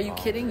 inches. Are you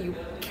kidding? You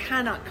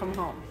cannot come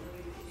home.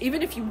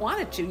 Even if you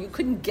wanted to, you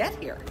couldn't get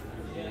here.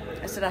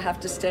 I said, I have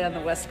to stay on the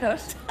West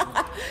Coast.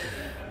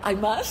 I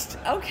must?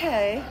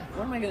 Okay.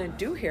 What am I going to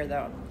do here,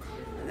 though?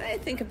 And then I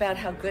think about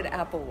how good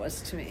Apple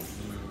was to me.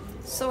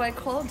 So I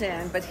called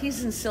Dan, but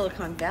he's in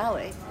Silicon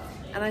Valley.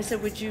 And I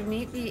said, would you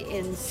meet me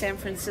in San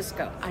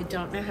Francisco? I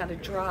don't know how to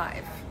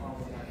drive.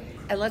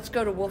 And let's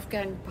go to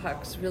Wolfgang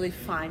Puck's really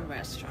fine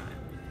restaurant.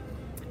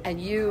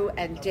 And you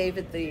and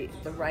David,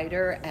 the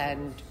writer,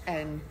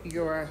 and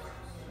your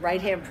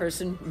right-hand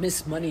person,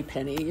 Miss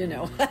Moneypenny, you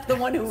know, the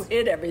one who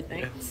hid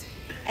everything.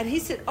 And he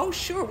said, oh,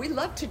 sure, we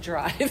love to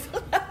drive.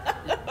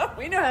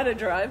 We know how to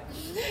drive.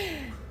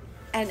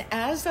 And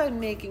as I'm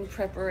making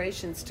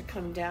preparations to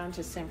come down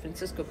to San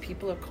Francisco,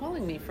 people are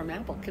calling me from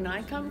Apple. Can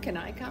I come? Can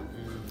I come?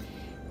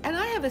 And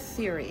I have a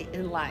theory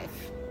in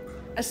life,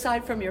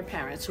 aside from your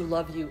parents who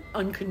love you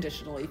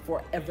unconditionally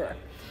forever.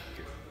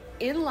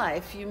 In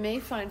life, you may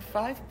find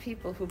 5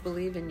 people who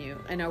believe in you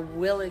and are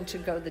willing to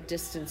go the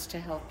distance to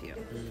help you.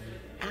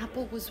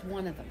 Apple was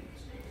one of them.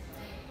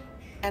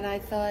 And I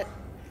thought,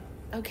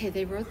 okay,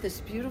 they wrote this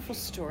beautiful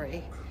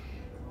story.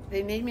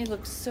 They made me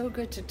look so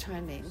good to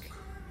Time Inc.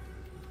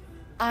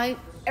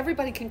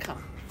 Everybody can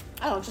come.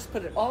 I'll just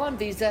put it all on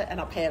Visa and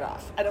I'll pay it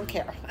off. I don't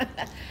care.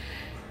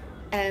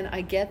 And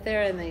I get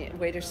there and the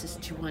waiter says,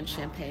 do you want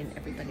champagne?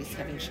 Everybody's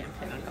having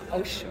champagne. I go,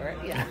 oh, sure,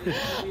 yeah.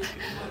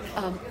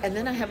 And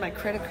then I have my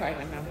credit card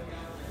and I'm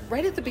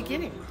right at the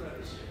beginning.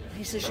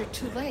 He says, you're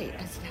too late.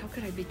 I said, how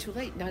could I be too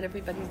late? Not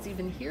everybody's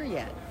even here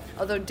yet.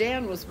 Although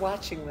Dan was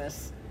watching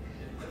this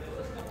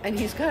and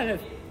he's kind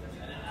of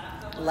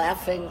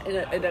laughing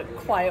in a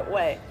quiet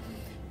way.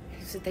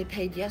 He said, they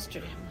paid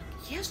yesterday. I'm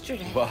like,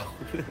 yesterday? Wow.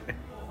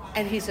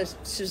 And he says,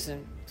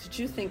 Susan, did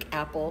you think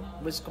Apple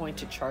was going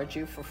to charge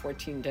you for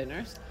 14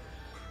 dinners?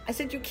 I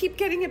said, you keep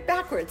getting it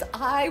backwards.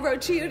 I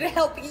wrote to you to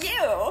help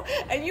you,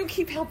 and you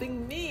keep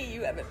helping me.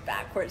 You have it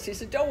backwards. He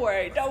said, don't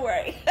worry, don't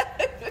worry.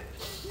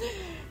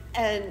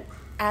 And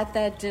at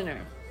that dinner,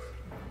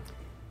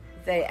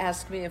 they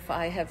asked me if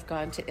I have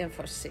gone to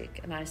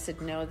InfoSeek, and I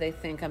said, no, they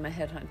think I'm a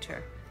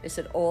headhunter. They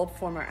said, all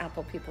former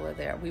Apple people are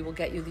there. We will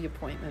get you the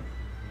appointment.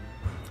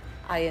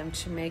 I am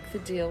to make the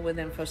deal with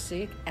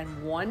InfoSeek,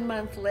 and 1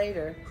 month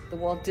later, the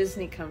Walt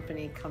Disney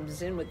Company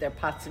comes in with their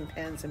pots and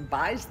pans and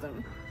buys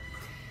them.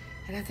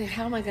 And I think,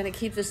 how am I going to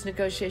keep this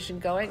negotiation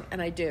going?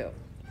 And I do.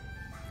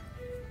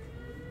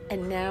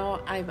 And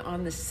now I'm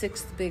on the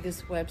 6th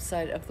biggest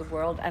website of the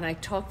world, and I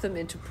talked them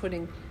into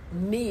putting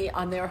me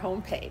on their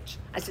homepage.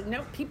 I said,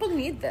 no, people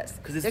need this.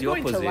 Because it's They're the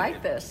going opposite. to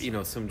like this. You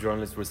know, some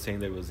journalists were saying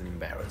that it was an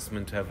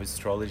embarrassment to have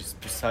astrology. It's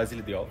precisely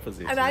the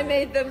opposite. And I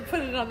made them put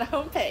it on the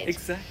homepage.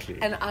 Exactly.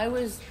 And I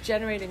was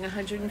generating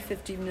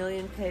 150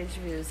 million page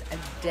views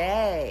a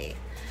day.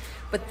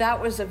 But that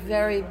was a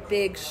very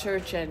big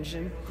search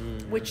engine,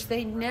 which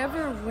they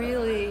never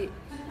really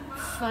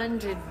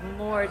funded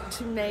more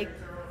to make,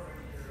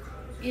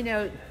 you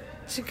know,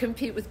 to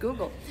compete with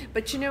Google.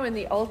 But you know, in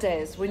the old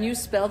days, when you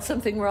spelled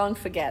something wrong,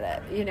 forget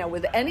it. You know,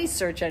 with any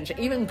search engine,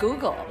 even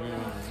Google,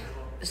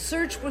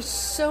 search was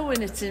so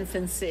in its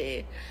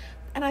infancy.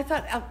 And I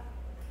thought,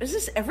 is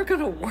this ever going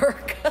to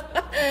work?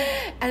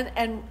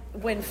 and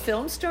when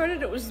film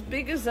started, it was as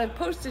big as a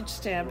postage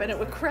stamp, and it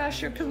would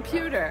crash your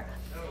computer.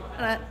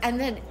 And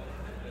then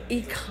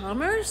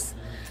e-commerce,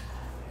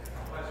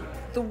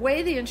 the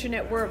way the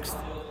internet works,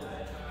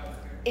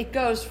 it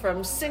goes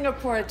from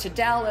Singapore to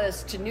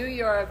Dallas to New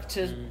York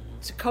to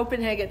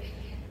Copenhagen.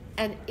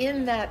 And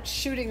in that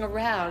shooting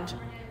around,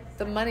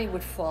 the money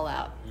would fall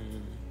out.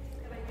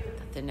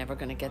 They're never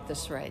going to get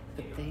this right,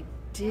 but they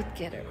did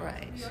get it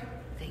right.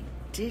 They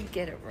did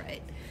get it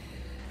right.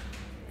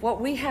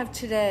 What we have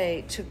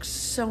today took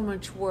so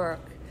much work,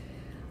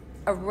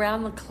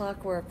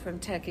 around-the-clock work from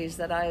techies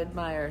that I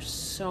admire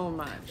so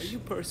much. Are you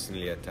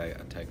personally a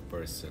tech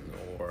person,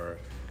 or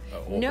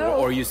no,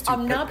 or you still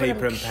I'm not, paper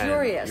but I'm and pen?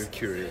 curious. You're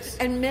curious.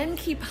 And men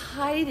keep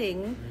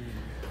hiding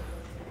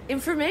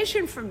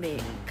information from me.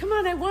 Come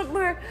on, I want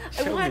more.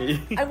 I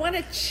want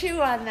to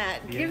chew on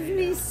that. Give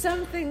me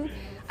something.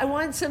 I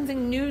want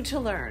something new to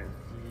learn.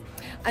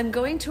 I'm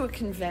going to a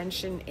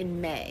convention in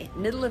May,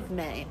 middle of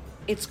May.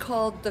 It's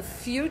called The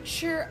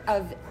Future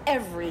of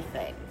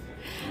Everything.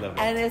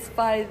 And it's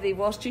by the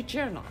Wall Street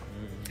Journal.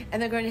 And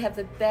they're going to have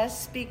the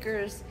best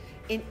speakers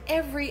in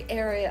every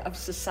area of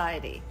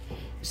society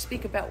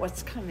speak about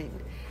what's coming.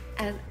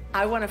 And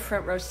I want a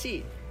front row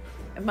seat.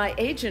 And my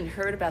agent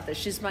heard about this.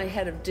 She's my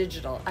head of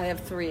digital. I have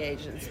 3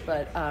 agents,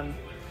 but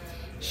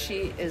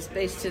she is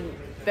based in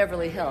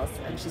Beverly Hills.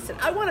 And she said,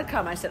 I want to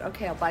come. I said,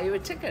 okay, I'll buy you a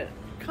ticket.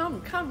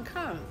 Come.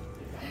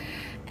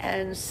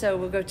 And so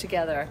we'll go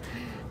together.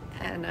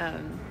 And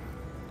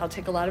I'll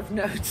take a lot of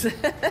notes.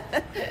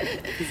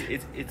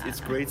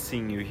 It's great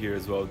seeing you here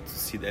as well, to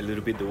see a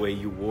little bit the way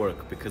you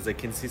work, because I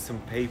can see some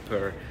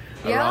paper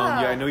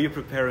around you. I know you're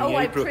preparing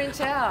I April. print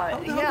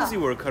out. How does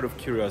it work, out of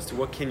curiosity?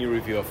 What can you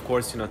reveal? Of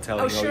course, you're not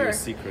telling all your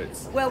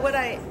secrets. Well,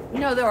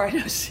 no, there are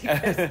no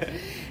secrets.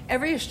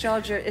 Every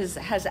astrologer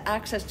has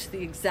access to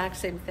the exact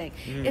same thing.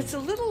 It's a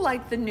little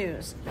like the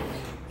news.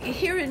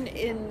 Here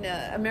in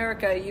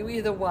America, you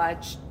either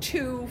watch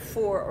 2,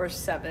 4, or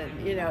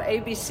 7. You know,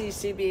 ABC,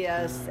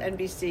 CBS,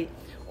 NBC,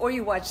 or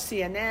you watch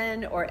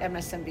CNN or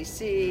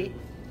MSNBC,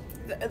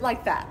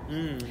 like that.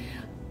 You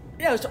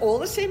know, it's all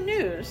the same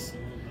news,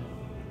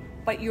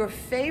 but your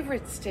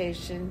favorite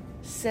station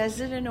says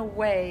it in a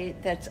way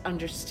that's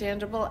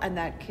understandable and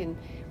that can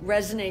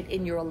resonate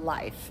in your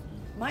life.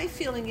 My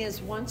feeling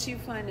is, once you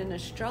find an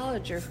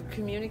astrologer who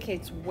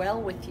communicates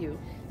well with you,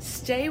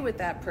 stay with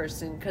that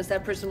person, because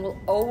that person will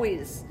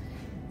always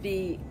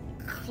be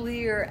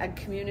clear and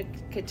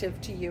communicative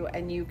to you,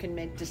 and you can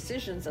make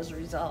decisions as a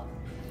result.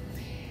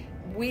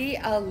 We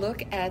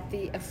look at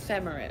the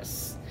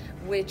ephemeris,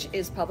 which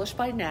is published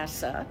by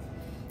NASA.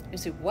 You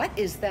say, what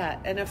is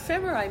that? And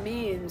ephemera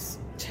means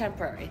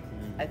temporary.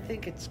 I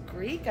think it's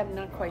Greek, I'm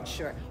not quite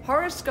sure.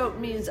 Horoscope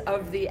means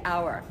of the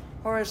hour.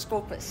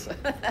 Horoscopus,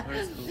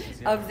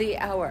 of the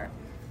hour.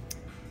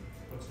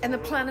 And the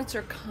planets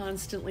are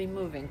constantly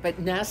moving, but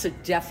NASA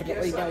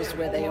definitely knows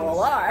where they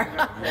all are.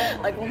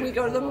 Like when we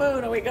go to the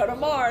moon or we go to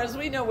Mars,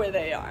 we know where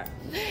they are.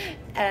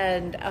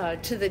 And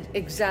to the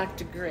exact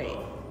degree.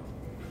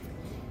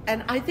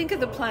 And I think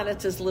of the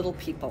planets as little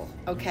people,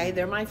 okay?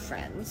 They're my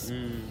friends.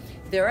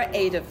 There are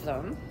 8 of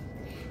them.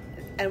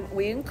 And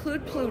we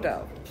include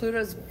Pluto.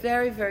 Pluto's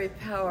very, very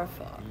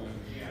powerful.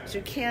 So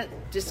you can't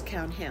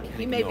discount him.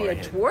 He may be a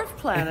dwarf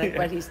planet,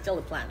 but he's still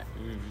a planet.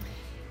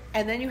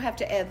 And then you have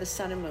to add the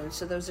sun and moon.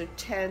 So those are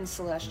 10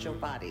 celestial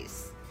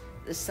bodies.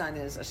 The sun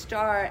is a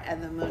star,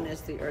 and the moon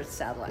is the Earth's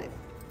satellite.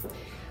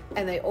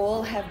 And they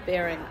all have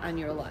bearing on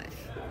your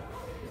life.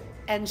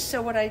 And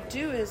so what I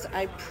do is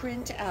I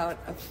print out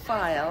a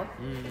file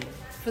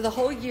for the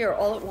whole year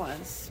all at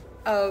once.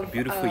 Of, a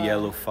beautiful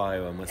yellow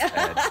file, I must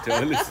add, to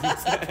our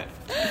listeners.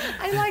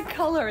 I like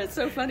color. It's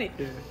so funny.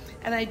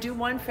 And I do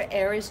one for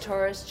Aries,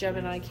 Taurus,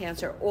 Gemini,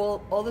 Cancer,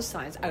 all the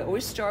signs. I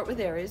always start with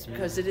Aries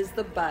because it is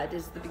the bud,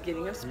 is the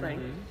beginning of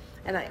spring.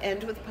 And I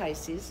end with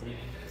Pisces.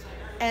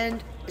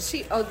 And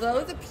see,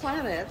 although the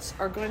planets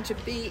are going to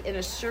be in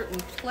a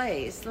certain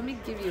place, let me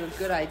give you a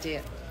good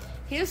idea.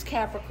 Here's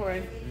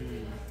Capricorn.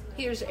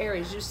 Here's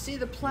Aries. You see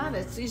the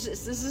planets. This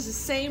is the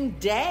same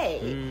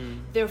day.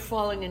 They're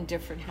falling in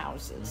different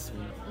houses.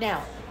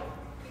 Now,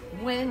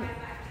 when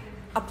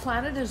a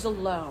planet is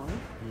alone,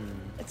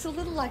 it's a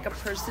little like a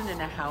person in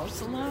a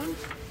house alone.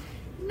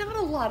 Not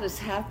a lot is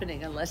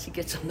happening unless he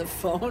gets on the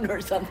phone or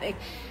something.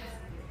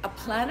 A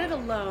planet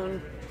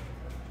alone,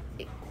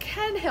 it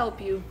can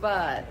help you,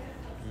 but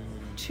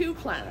 2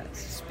 planets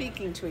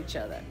speaking to each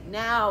other,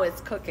 now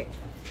it's cooking.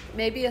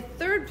 Maybe a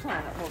 3rd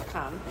planet will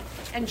come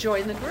and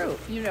join the group.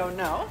 You don't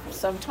know.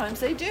 Sometimes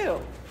they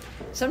do.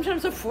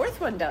 Sometimes a 4th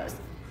one does.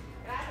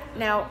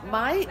 Now,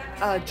 my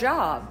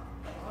job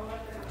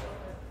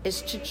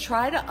is to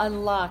try to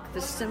unlock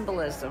the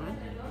symbolism.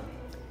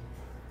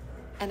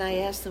 And I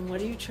ask them,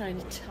 what are you trying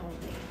to tell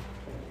me?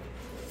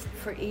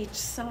 For each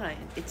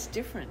sign, it's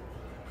different.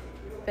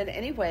 But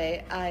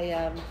anyway,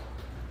 I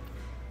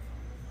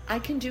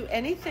can do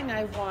anything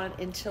I want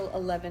until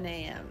 11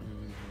 a.m.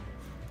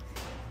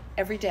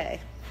 every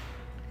day.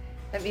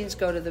 That means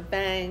go to the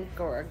bank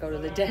or go to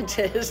the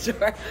dentist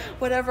or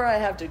whatever I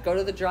have to, go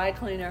to the dry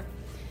cleaner.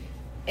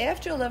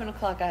 After 11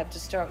 o'clock, I have to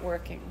start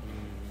working.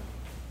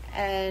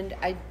 And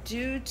I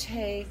do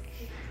take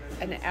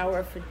an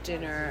hour for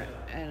dinner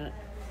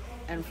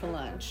and for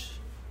lunch.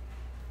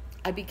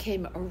 I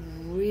became a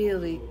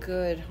really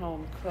good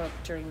home cook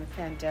during the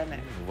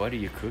pandemic. What are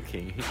you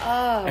cooking?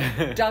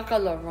 Duck à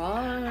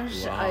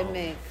l'orange. Wow. I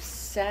make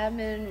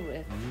salmon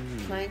with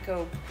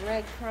planko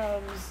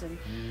breadcrumbs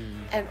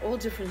and all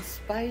different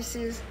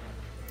spices.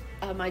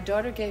 My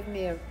daughter gave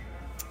me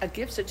a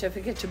gift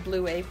certificate to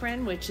Blue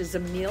Apron, which is a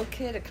meal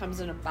kit. It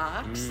comes in a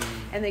box,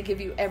 and they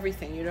give you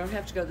everything. You don't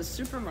have to go to the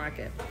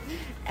supermarket.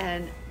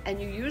 And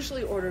you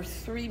usually order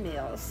 3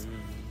 meals.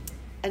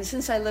 And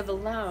since I live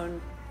alone,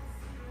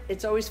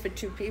 it's always for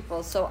 2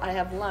 people, so I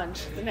have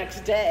lunch the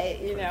next day,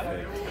 you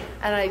know,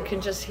 and I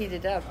can just heat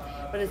it up.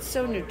 But it's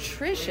so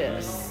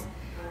nutritious.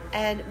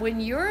 And when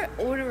you're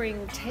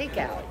ordering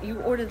takeout, you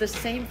order the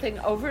same thing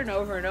over and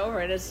over and over,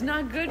 and it's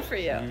not good for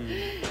you.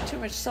 Too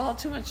much salt,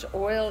 too much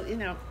oil, you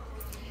know.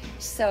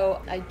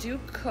 So I do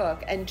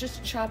cook, and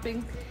just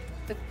chopping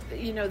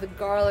the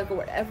garlic or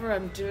whatever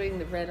I'm doing,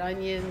 the red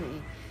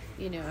onion,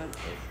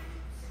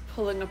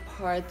 pulling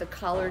apart the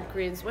collard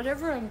greens,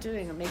 whatever I'm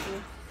doing, I'm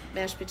making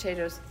mashed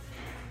potatoes.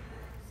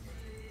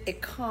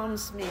 It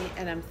calms me,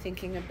 and I'm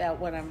thinking about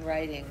what I'm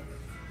writing.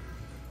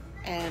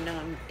 And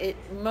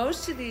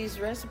most of these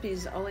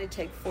recipes only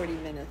take 40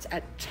 minutes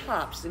at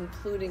tops,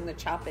 including the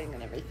chopping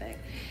and everything.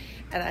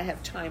 And I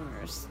have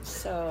timers.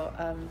 So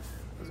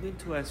I was going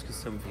to ask you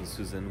something,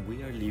 Susan.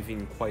 We are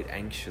living quite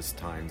anxious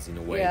times in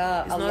a way.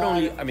 Yeah, it's a not lot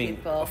only, of I mean,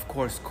 people. of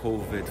course,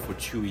 COVID for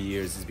 2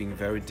 years has been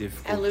very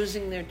difficult. And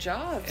losing their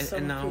jobs.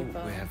 And now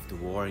people. we have the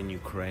war in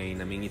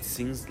Ukraine. I mean, it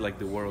seems like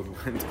the world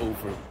went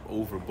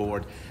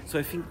overboard. So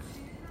I think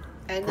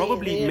And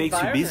probably the it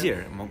makes you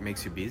environment.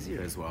 makes you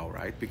busier as well,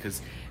 right?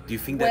 Because do you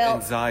think that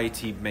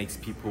anxiety makes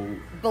people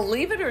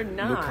Believe it or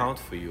not, look out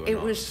for you?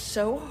 It was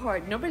so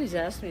hard. Nobody's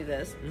asked me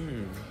this,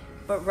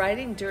 but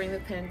writing during the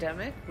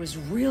pandemic was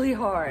really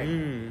hard.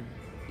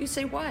 You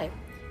say, why?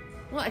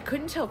 Well, I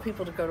couldn't tell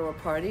people to go to a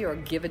party or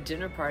give a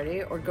dinner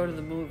party or go to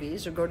the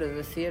movies or go to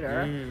the theater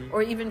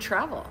or even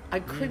travel. I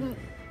couldn't.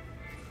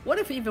 What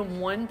if even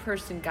one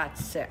person got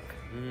sick?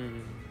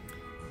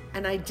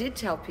 And I did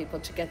tell people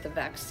to get the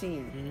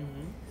vaccine.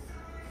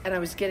 And I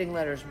was getting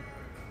letters.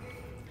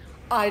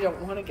 I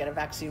don't want to get a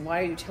vaccine.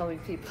 Why are you telling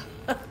people?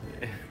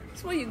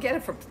 Well, you get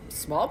it for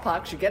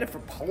smallpox. You get it for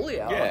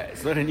polio. Yeah,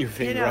 it's not a new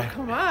thing, right?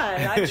 Come on.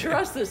 I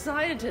trust the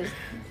scientists.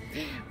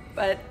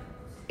 But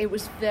it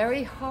was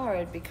very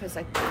hard because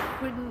I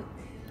couldn't.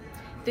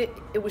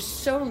 It was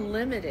so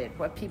limited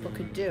what people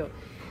could do.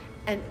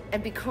 And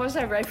because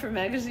I write for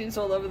magazines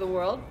all over the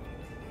world,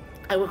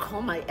 I would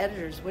call my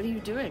editors, what are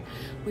you doing?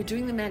 We're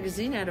doing the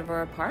magazine out of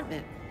our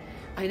apartment.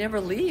 I never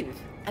leave.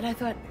 And I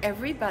thought,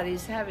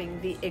 everybody's having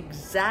the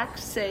exact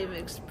same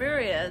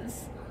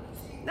experience.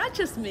 Not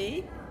just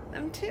me,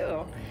 them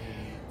too.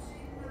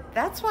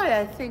 That's why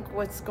I think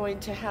what's going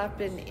to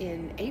happen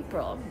in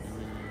April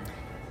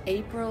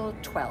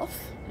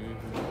 12th,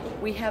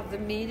 we have the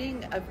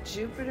meeting of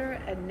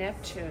Jupiter and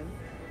Neptune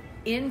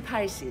in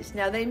Pisces.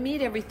 Now, they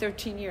meet every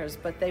 13 years,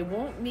 but they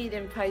won't meet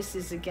in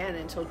Pisces again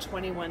until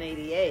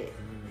 2188.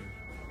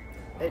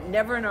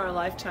 Never in our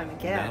lifetime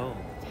again. No.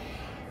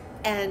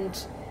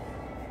 And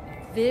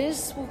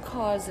this will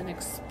cause an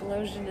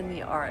explosion in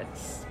the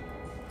arts.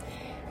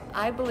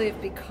 I believe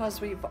because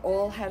we've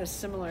all had a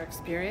similar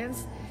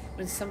experience,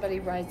 when somebody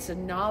writes a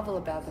novel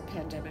about the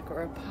pandemic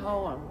or a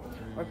poem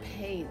or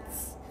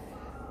paints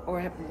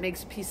or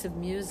makes a piece of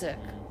music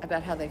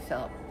about how they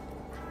felt,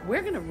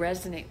 we're going to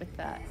resonate with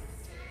that.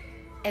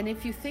 And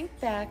if you think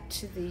back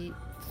to the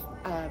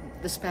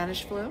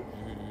Spanish flu,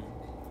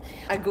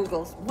 I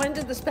Googled, when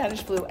did the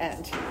Spanish flu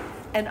end?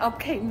 And up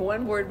came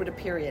one word with a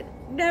period.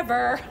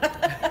 Never.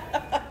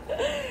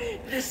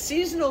 The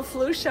seasonal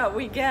flu shot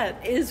we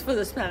get is for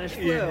the Spanish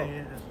flu.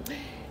 Yeah.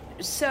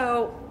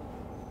 So,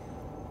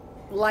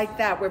 like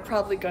that, we're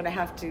probably going to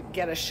have to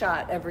get a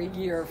shot every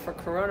year for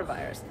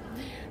coronavirus.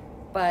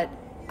 But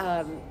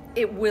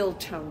it will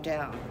tone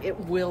down. It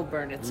will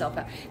burn itself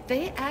out.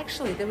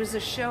 There was a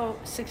show,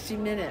 60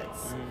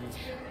 Minutes,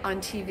 on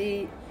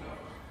TV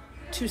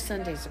 2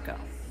 Sundays ago.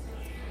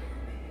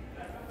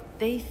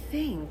 They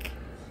think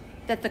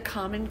that the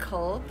common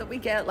cold that we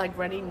get, like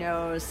runny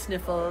nose,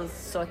 sniffles,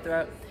 sore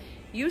throat,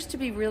 used to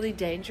be really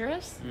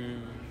dangerous,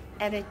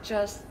 and it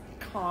just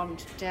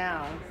calmed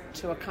down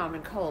to a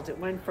common cold. It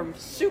went from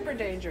super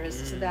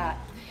dangerous to that.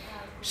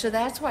 So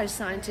that's why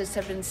scientists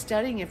have been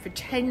studying it for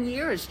 10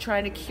 years,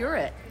 trying to cure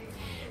it.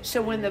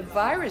 So when the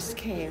virus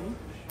came,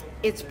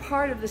 it's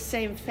part of the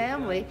same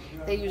family.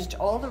 They used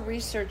all the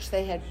research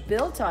they had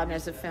built on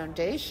as a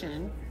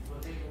foundation.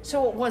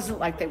 So it wasn't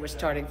like they were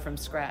starting from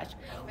scratch.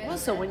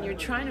 Also, when you're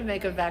trying to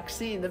make a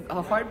vaccine,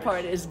 the hard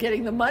part is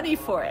getting the money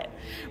for it.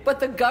 But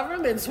the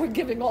governments were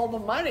giving all the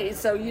money,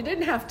 so you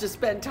didn't have to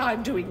spend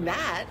time doing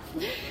that.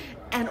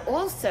 And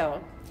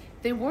also,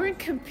 they weren't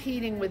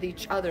competing with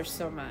each other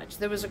so much.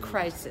 There was a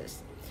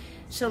crisis.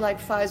 So like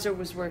Pfizer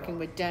was working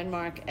with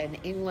Denmark and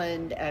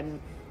England and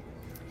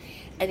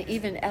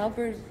even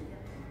Albert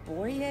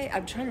Boyer,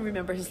 I'm trying to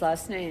remember his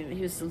last name.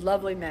 He was a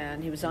lovely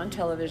man. He was on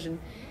television.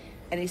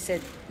 And he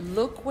said,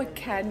 look what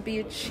can be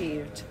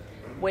achieved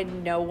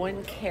when no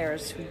one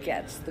cares who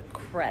gets the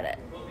credit.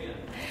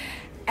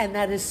 And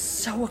that is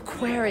so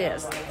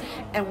Aquarius.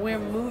 And we're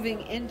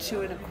moving into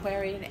an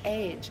Aquarian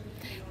age.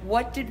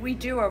 What did we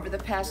do over the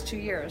past 2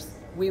 years?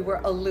 We were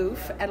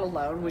aloof and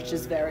alone, which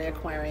is very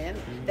Aquarian.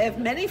 They have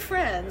many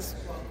friends,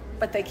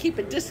 but they keep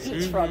a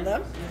distance from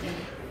them.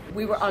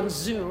 We were on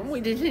Zoom.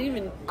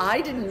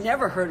 I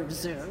never heard of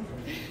Zoom.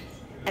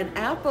 And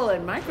Apple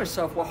and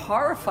Microsoft were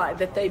horrified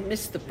that they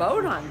missed the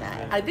boat on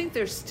that. I think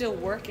they're still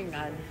working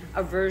on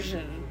a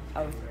version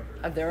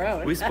of their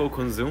own. We spoke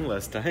on Zoom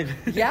last time.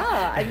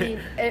 Yeah, I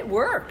mean, it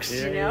works,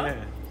 you know?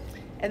 Yeah.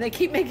 And they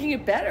keep making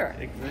it better.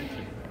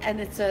 Exactly.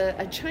 And it's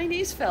a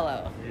Chinese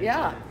fellow,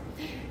 yeah.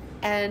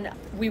 And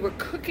we were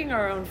cooking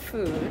our own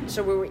food,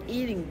 so we were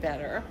eating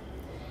better.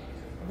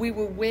 We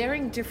were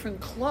wearing different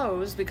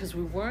clothes because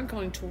we weren't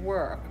going to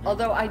work,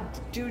 although I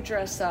do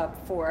dress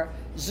up for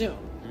Zoom.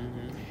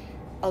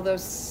 Although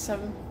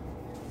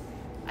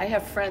I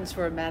have friends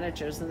who are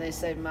managers, and they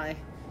say my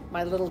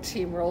little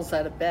team rolls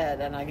out of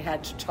bed, and I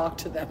had to talk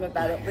to them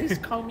about at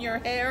least comb your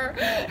hair.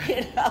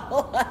 You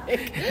know,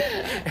 like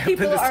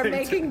people are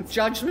making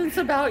judgments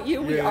about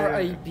you. We are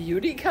a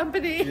beauty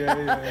company.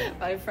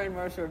 My friend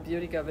works for a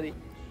beauty company.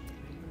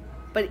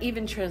 But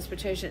even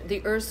transportation,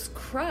 the Earth's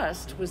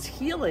crust was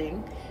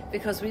healing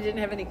because we didn't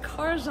have any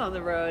cars on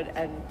the road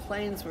and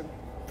planes were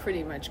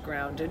pretty much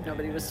grounded.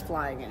 Nobody was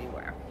flying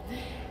anywhere.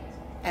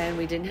 And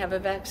we didn't have a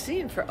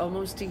vaccine for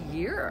almost a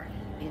year,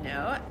 you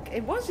know.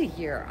 It was a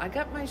year. I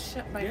got my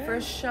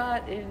first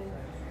shot in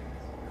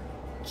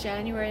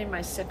January and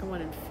my second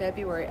one in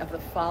February of the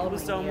following year.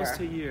 It was almost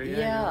a year,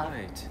 yeah.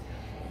 You're right.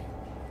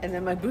 And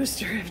then my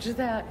booster after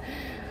that.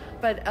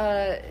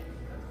 But,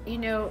 you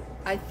know,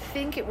 I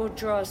think it will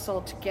draw us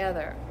all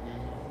together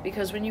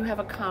because when you have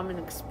a common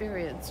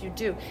experience, you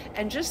do.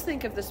 And just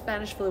think of the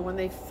Spanish flu when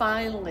they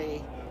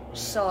finally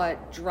saw it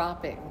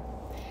dropping.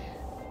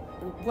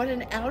 What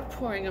an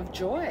outpouring of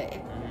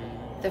joy.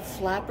 The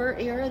flapper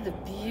era, the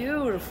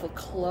beautiful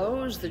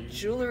clothes, the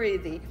jewelry,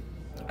 the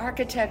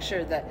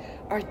architecture, the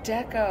Art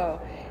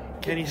Deco.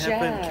 Can it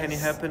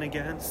happen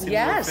again? Similar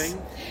Yes.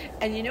 thing?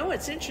 And you know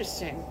what's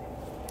interesting?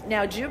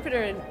 Now,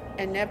 Jupiter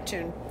and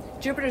Neptune,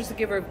 Jupiter's the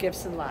giver of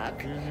gifts and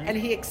luck, and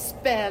he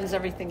expands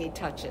everything he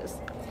touches.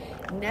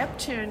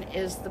 Neptune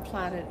is the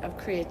planet of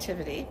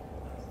creativity,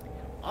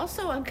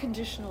 also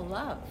unconditional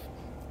love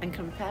and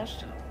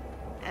compassion.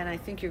 And I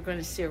think you're going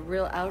to see a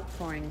real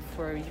outpouring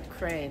for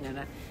Ukraine.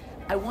 And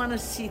I want to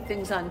see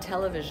things on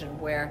television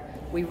where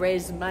we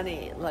raise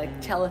money, like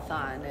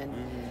telethon. And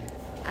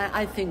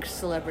I think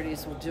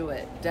celebrities will do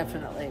it,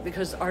 definitely,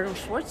 because Arnold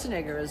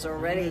Schwarzenegger is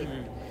already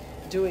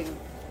doing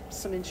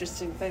some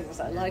interesting things.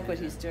 I like what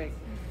he's doing.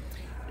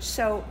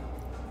 So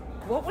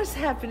what was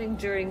happening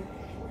during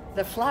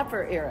the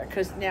flapper era?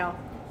 Because now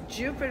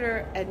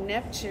Jupiter and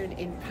Neptune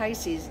in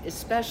Pisces is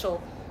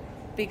special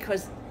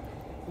because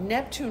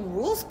Neptune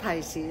rules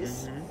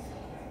Pisces,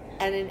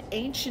 and in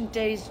ancient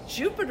days,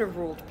 Jupiter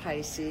ruled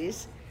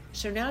Pisces.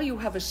 So now you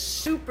have a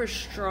super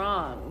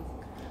strong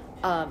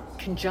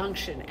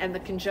conjunction, and the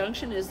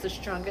conjunction is the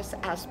strongest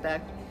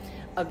aspect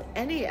of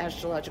any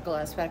astrological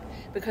aspect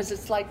because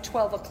it's like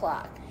 12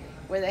 o'clock,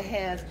 where the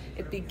hands,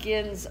 it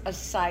begins a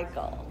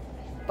cycle,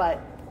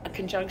 but a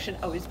conjunction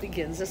always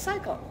begins a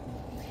cycle.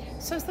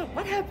 So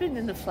what happened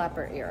in the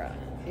flapper era,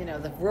 you know,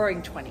 the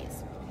roaring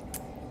 20s?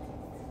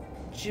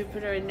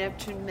 Jupiter and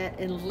Neptune met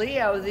in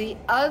Leo, the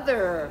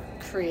other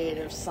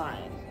creative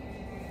sign.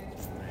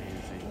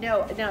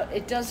 No,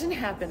 it doesn't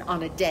happen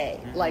on a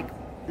day. Like,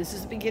 this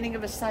is the beginning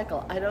of a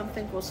cycle. I don't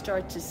think we'll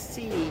start to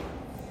see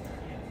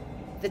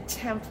the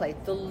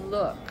template, the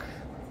look,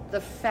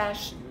 the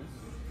fashion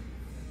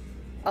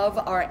of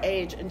our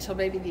age until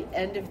maybe the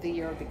end of the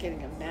year or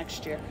beginning of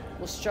next year.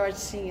 We'll start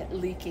seeing it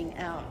leaking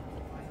out.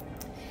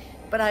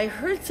 But I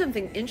heard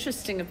something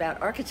interesting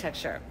about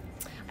architecture.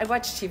 I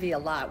watch TV a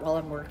lot while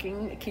I'm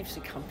working. It keeps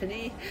me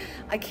company.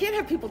 I can't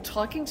have people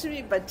talking to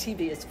me, but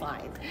TV is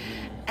fine.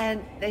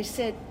 And they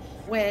said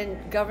when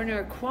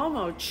Governor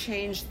Cuomo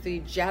changed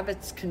the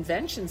Javits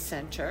Convention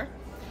Center,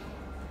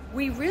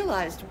 we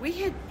realized we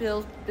had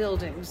built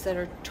buildings that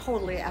are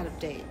totally out of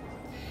date.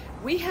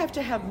 We have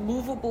to have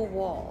movable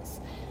walls.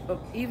 But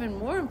even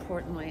more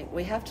importantly,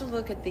 we have to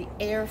look at the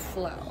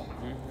airflow.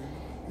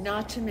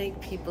 Not to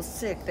make people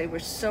sick. They were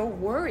so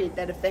worried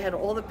that if they had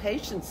all the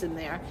patients in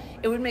there,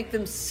 it would make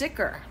them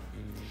sicker.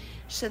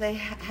 So they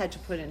had to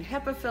put in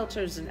HEPA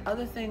filters and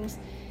other things,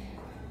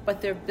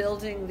 but they're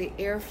building the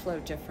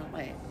airflow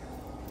differently.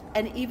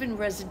 And even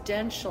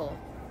residential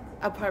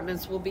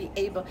apartments will be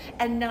able,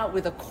 and not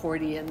with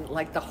accordion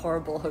like the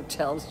horrible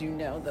hotels, you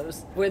know,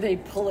 those where they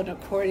pull an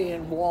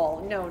accordion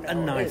wall. No, a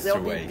nicer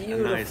way. Be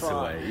beautiful. A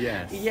nicer way,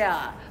 yes.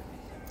 Yeah,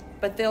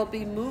 but they'll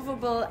be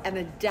movable and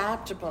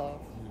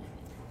adaptable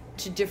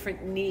to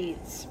different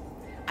needs.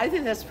 I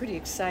think that's pretty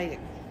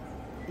exciting.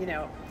 You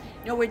know,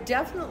 we're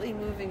definitely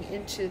moving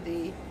into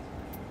the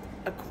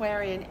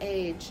Aquarian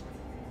age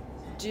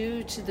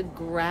due to the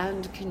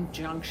grand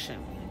conjunction.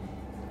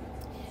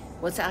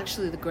 What's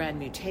actually the grand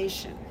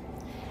mutation.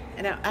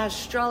 And now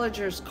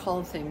astrologers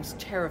call things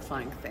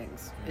terrifying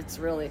things. It's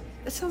really,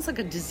 it sounds like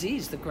a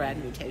disease, the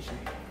grand mutation.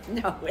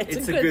 No,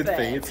 it's a good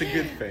thing. It's a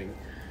good thing.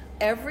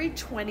 Every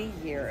 20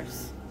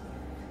 years,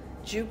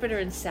 Jupiter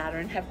and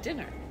Saturn have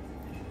dinner.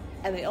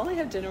 And they only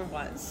have dinner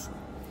once.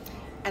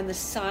 And the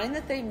sign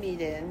that they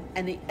meet in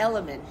and the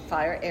element,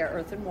 fire, air,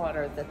 earth, and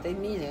water, that they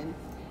meet in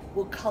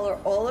will color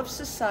all of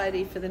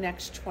society for the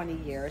next 20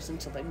 years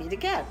until they meet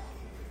again.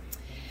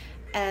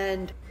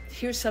 And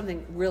here's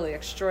something really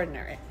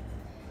extraordinary.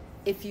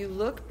 If you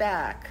look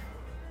back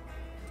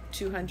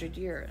 200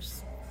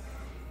 years,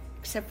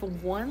 except for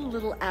one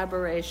little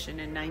aberration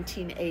in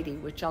 1980,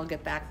 which I'll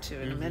get back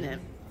to in a minute,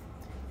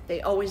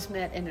 they always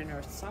met in an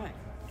earth sign.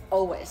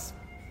 Always.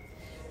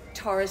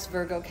 Taurus,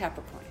 Virgo,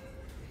 Capricorn.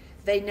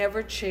 They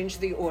never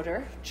changed the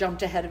order,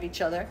 jumped ahead of each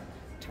other.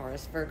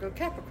 Taurus, Virgo,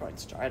 Capricorn.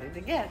 Started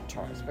again.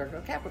 Taurus,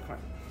 Virgo, Capricorn.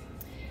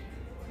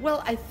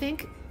 Well, I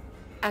think,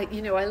 I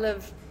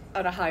live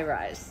on a high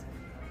rise,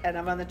 and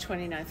I'm on the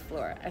 29th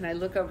floor, and I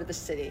look over the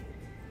city.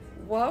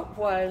 What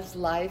was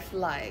life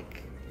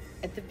like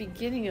at the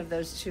beginning of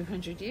those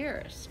 200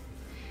 years?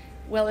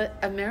 Well,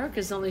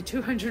 America's only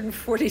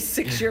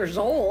 246 years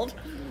old.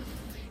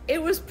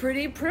 It was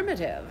pretty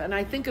primitive, and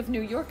I think of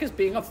New York as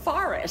being a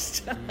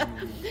forest.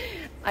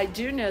 I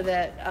do know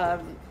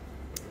that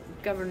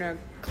Governor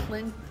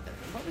Clinton,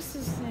 what was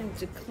his name,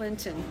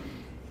 Clinton,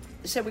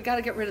 said we got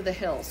to get rid of the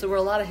hills. There were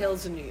a lot of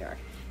hills in New York.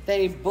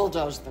 They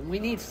bulldozed them. We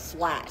need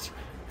flat.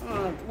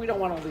 We don't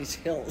want all these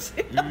hills.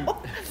 You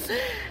know?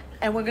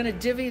 And we're going to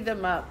divvy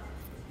them up,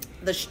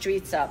 the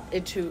streets up,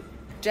 into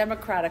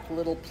democratic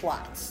little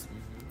plots.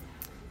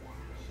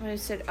 And I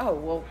said, oh,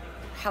 well,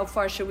 how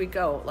far should we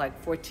go?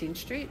 Like 14th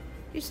Street?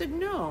 He said,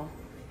 no,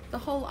 the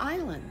whole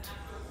island.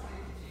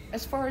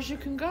 As far as you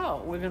can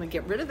go. We're going to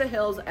get rid of the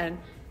hills and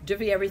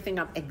divvy everything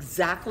up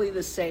exactly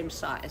the same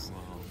size.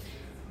 Wow.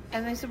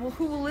 And they said, well,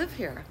 who will live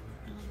here?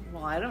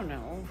 Well, I don't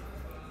know.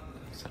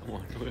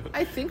 Someone will.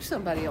 I think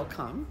somebody will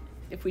come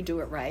if we do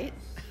it right.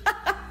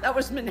 That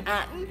was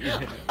Manhattan.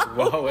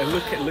 Wow, and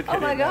look at Oh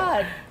my it now.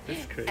 God.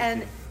 That's crazy.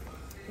 And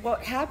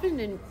what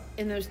happened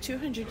in those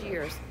 200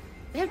 years,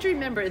 you have to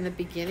remember in the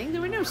beginning,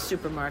 there were no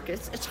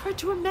supermarkets. It's hard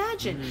to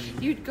imagine.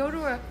 You'd go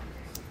to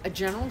a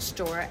general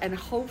store and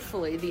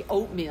hopefully the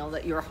oatmeal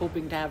that you were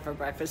hoping to have for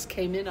breakfast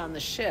came in on the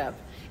ship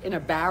in a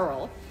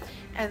barrel.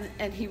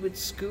 And he would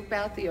scoop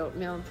out the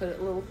oatmeal and put it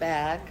in a little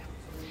bag.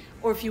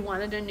 Or if you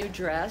wanted a new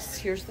dress,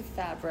 here's the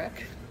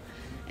fabric.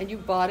 And you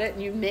bought it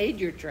and you made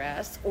your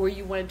dress. Or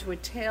you went to a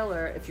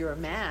tailor, if you're a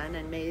man,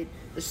 and made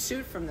the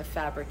suit from the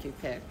fabric you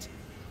picked.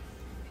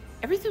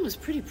 Everything was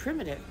pretty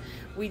primitive.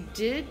 We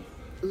did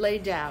lay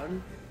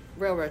down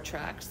railroad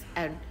tracks,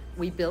 and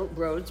we built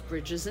roads,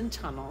 bridges, and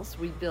tunnels.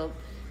 We built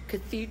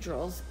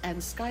cathedrals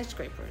and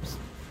skyscrapers.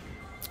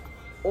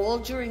 All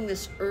during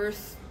this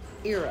Earth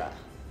era.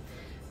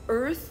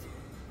 Earth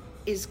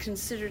is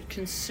considered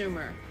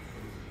consumer.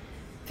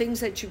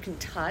 Things that you can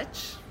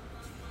touch.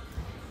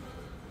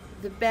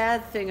 The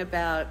bad thing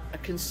about a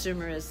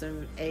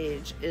consumerism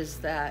age is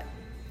that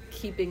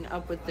keeping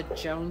up with the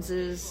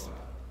Joneses,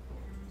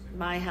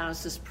 my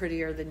house is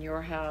prettier than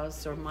your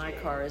house, or my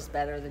car is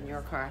better than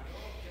your car.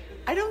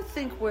 I don't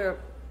think we're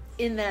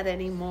in that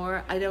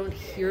anymore. I don't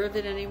hear of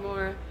it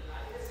anymore.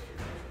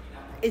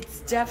 It's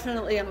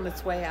definitely on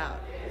its way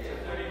out.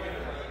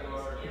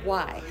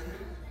 Why?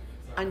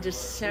 On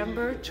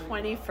December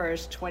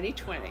 21st,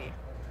 2020,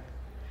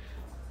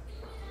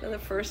 for the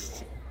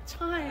first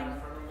time,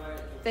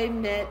 they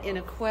met in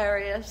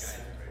Aquarius,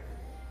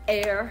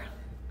 air,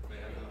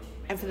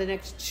 and for the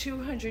next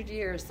 200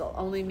 years, they'll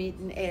only meet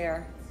in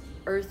air.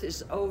 Earth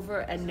is over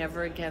and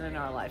never again in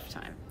our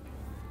lifetime.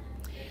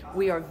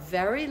 We are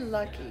very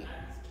lucky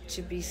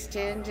to be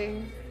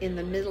standing in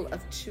the middle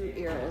of two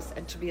eras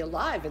and to be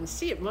alive and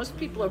see it. Most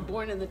people are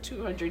born in the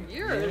 200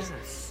 years,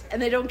 Yes.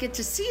 and they don't get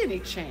to see any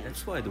change.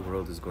 That's why the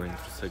world is going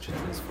through such a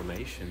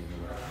transformation.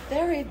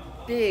 Very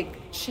big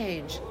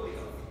change.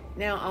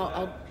 Now,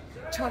 I'll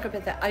talk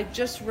about that. I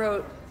just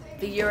wrote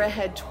The Year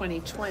Ahead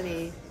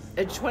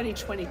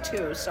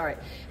 2022, sorry.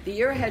 The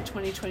Year Ahead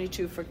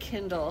 2022 for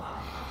Kindle,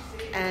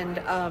 and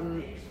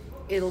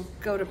it'll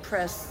go to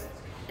press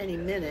any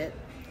minute.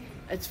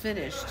 It's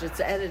finished,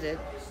 it's edited.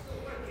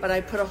 But I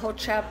put a whole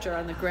chapter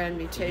on the grand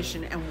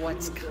mutation and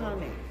what's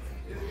coming.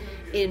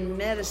 In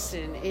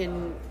medicine,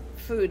 in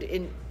food,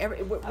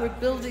 we're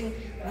building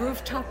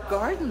rooftop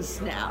gardens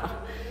now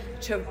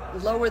to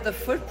lower the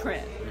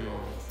footprint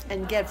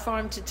and get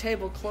farm to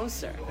table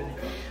closer.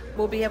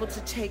 We'll be able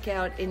to take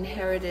out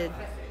inherited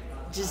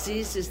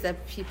diseases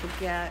that people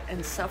get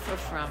and suffer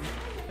from.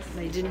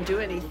 They didn't do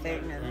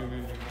anything,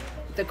 and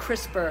the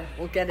CRISPR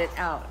will get it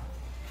out.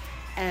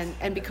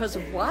 And because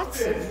of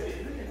Watson,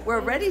 we're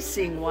already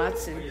seeing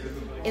Watson.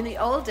 In the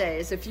old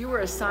days, if you were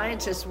a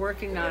scientist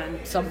working on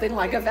something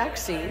like a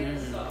vaccine,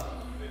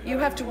 you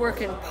have to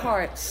work in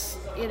parts,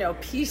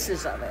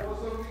 pieces of it.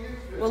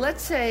 Well,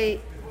 let's say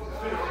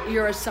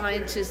you're a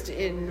scientist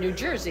in New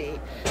Jersey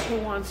who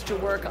wants to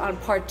work on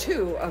part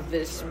 2 of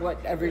this,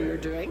 whatever you're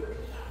doing.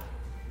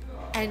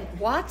 And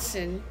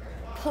Watson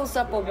pulls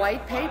up a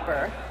white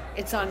paper.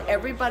 It's on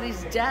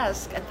everybody's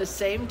desk at the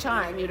same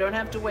time. You don't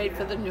have to wait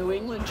for the New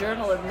England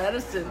Journal of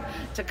Medicine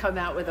to come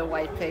out with a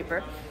white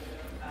paper.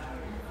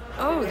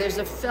 Oh, there's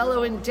a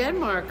fellow in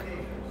Denmark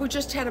who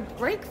just had a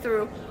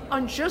breakthrough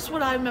on just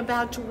what I'm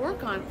about to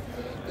work on.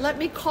 Let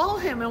me call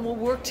him and we'll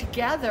work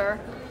together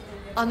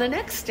on the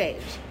next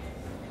stage.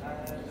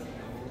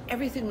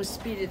 Everything was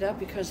speeded up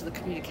because of the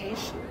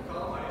communication.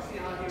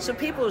 So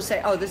people who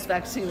say, oh, this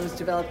vaccine was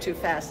developed too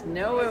fast.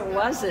 No, it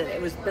wasn't.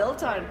 It was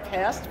built on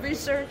past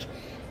research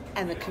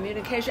and the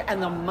communication,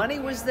 and the money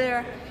was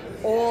there.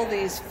 All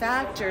these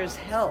factors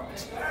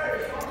helped.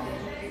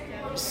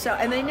 So,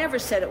 and they never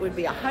said it would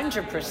be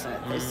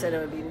 100%. They said it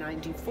would be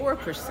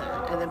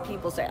 94%. And then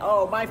people say,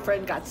 oh, my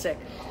friend got sick.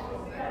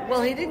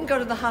 Well, he didn't go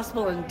to the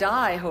hospital and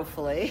die,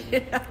 hopefully.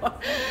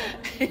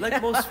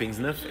 Like most things,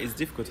 it's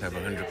difficult to have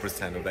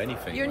 100% of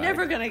anything. You're right?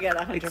 never going to get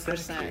 100%.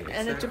 Exactly.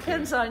 And it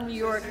depends on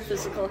your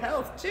physical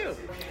health, too.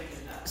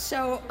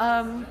 So,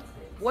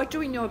 what do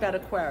we know about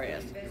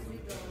Aquarius?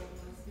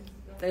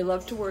 They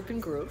love to work in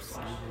groups.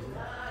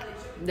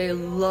 They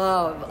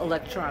love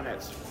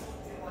electronics.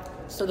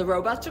 So the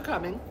robots are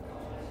coming.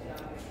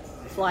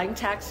 Flying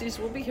taxis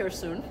will be here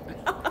soon.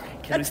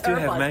 Can we still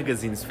have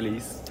magazines,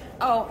 please?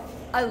 Oh,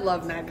 I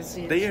love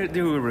magazines. They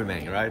will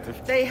remain, right?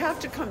 They have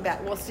to come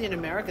back. Well, see, in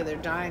America, they're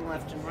dying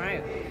left and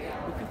right.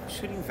 But people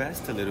should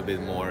invest a little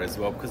bit more as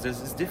well, because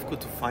it's difficult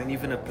to find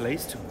even a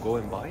place to go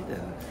and buy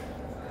them.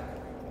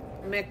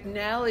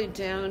 McNally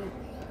down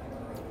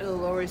in the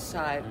Lower East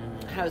Side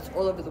has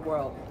all over the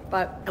world.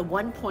 But at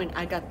one point,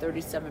 I got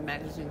 37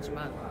 magazines a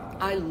month.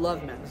 I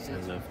love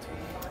magazines. I love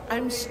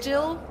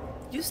to.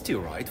 You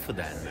still write for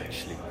them,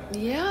 actually.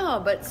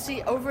 Yeah, but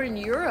see, over in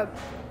Europe,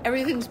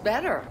 everything's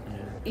better.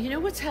 You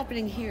know what's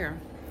happening here?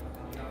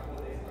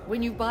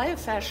 When you buy a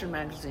fashion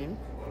magazine,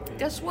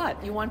 guess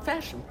what? You want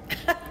fashion.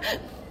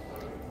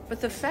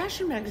 But the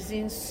fashion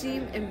magazines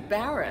seem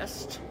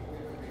embarrassed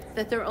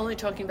that they're only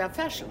talking about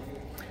fashion.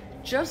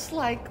 Just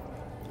like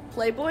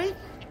Playboy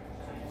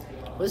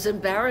was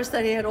embarrassed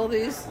that he had all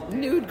these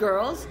nude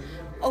girls.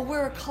 Oh,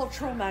 we're a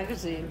cultural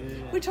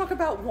magazine. We talk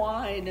about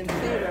wine and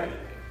theater.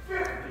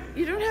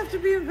 You don't have to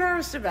be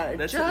embarrassed about it.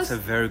 That's a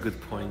very good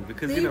point,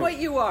 because be what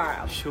you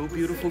are. Show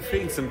beautiful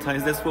things.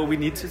 Sometimes that's what we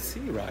need to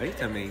see, right?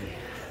 I mean,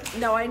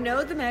 no, I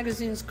know the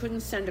magazines couldn't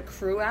send a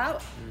crew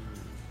out.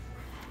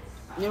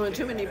 There were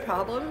too many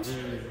problems.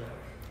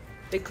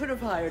 They could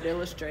have hired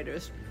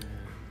illustrators.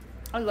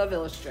 I love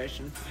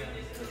illustration.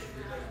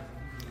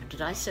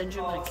 Did I send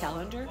you my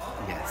calendar?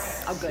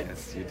 Yes. Oh, good.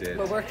 Yes, you did.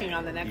 We're working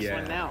on the next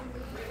one now.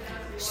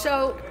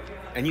 So.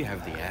 And you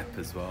have the app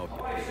as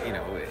well. You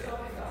know.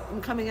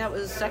 I'm coming out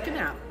with a second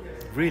app.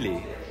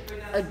 Really?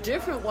 A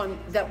different one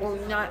that will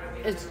not.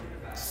 It's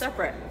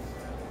separate.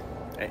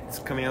 It's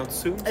coming out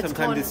soon,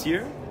 sometime this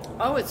year?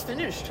 Oh, it's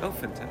finished. Oh,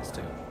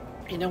 fantastic.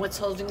 You know what's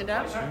holding it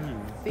up?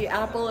 The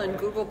Apple and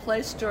Google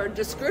Play Store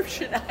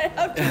description. I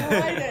have to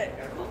write it.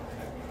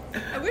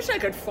 I wish I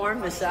could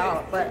farm this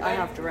out, but I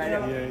have to write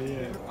it.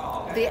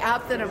 Yeah. The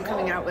app that I'm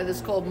coming out with is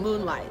called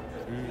Moonlight.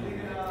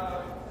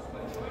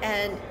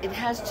 And it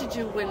has to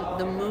do when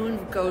the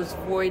moon goes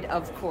void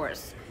of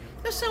course.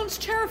 This sounds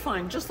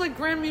terrifying, just like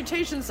Grand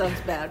Mutation sounds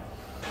bad.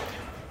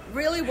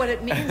 Really what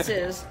it means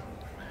is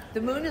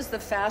the moon is the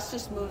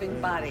fastest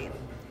moving body,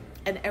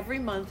 and every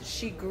month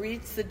she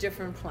greets the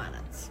different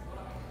planets.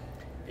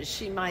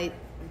 She might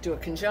do a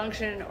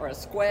conjunction or a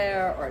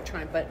square or a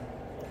trine, but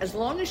as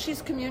long as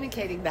she's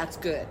communicating, that's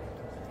good.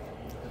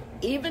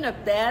 Even a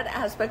bad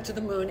aspect of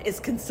the moon is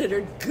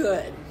considered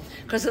good,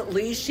 because at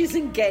least she's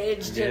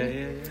engaged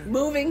in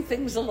moving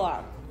things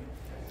along.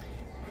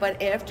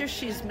 But after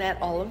she's met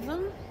all of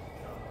them,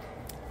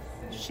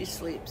 she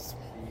sleeps.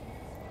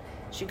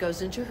 She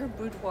goes into her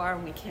boudoir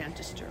and we can't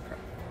disturb her.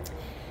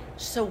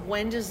 So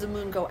when does the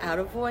moon go out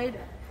of void?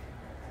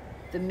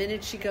 The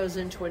minute she goes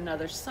into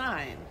another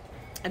sign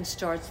and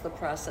starts the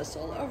process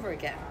all over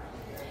again.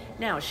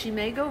 Now, she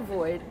may go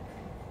void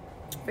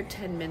for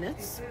 10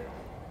 minutes,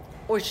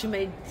 or she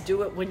may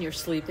do it when you're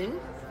sleeping,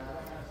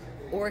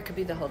 or it could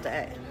be the whole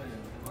day.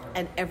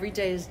 And every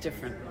day is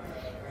different.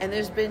 And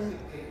there's been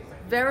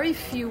very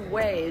few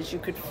ways you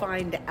could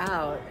find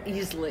out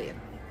easily.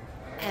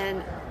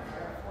 And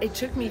it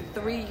took me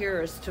 3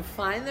 years to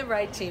find the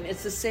right team.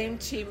 It's the same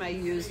team I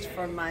used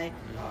for my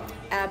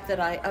app that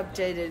I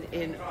updated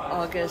in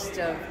August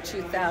of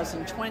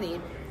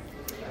 2020.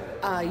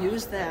 I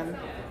used them.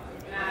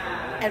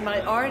 And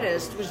my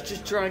artist was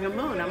just drawing a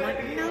moon. I'm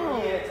like,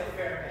 no,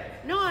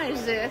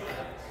 Isaac.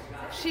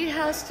 She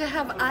has to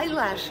have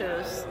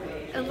eyelashes,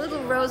 a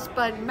little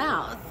rosebud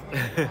mouth.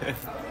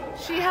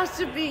 She has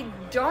to be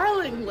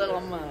darling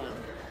little moon.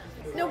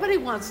 Nobody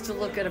wants to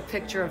look at a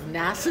picture of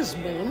NASA's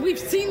moon. We've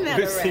seen that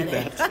already. Seen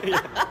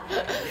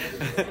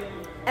that.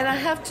 And I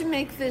have to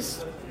make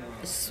this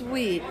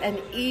sweet and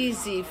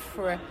easy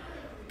for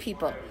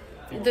people.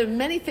 There are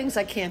many things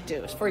I can't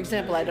do. For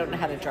example, I don't know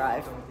how to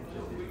drive.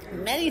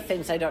 Many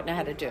things I don't know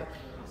how to do.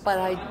 But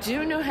I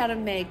do know how to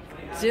make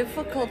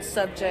difficult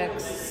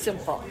subjects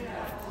simple.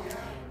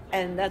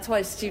 And that's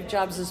why Steve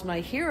Jobs is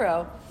my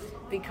hero,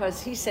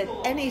 because he said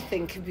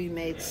anything can be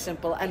made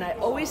simple. And I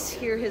always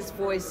hear his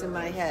voice in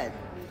my head.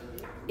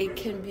 It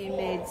can be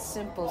made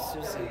simple,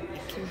 Susan.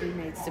 It can be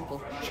made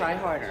simple. Try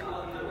harder.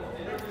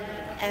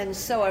 And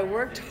so I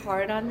worked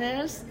hard on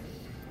this,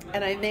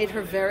 and I made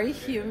her very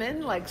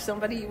human, like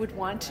somebody you would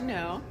want to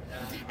know.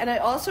 And I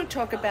also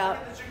talk about,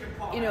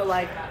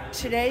 like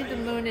today the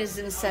moon is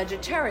in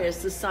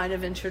Sagittarius, the sign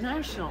of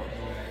international.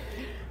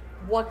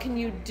 What can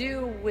you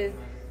do with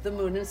the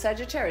moon in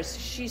Sagittarius?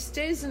 She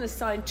stays in a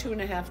sign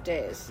 2.5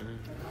 days.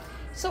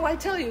 So I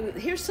tell you,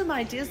 here's some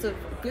ideas of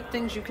good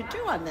things you could do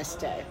on this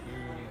day.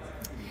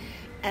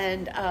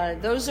 And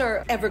those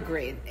are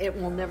evergreen. It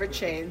will never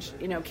change.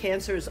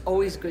 Cancer is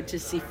always good to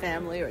see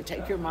family, or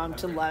take your mom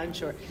to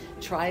lunch, or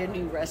try a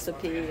new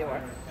recipe,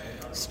 or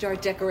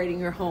start decorating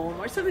your home,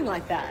 or something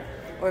like that.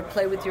 Or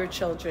play with your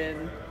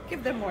children.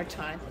 Give them more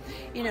time.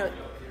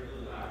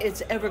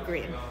 It's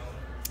evergreen.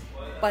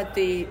 But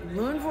the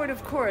moon void,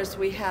 of course,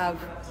 we have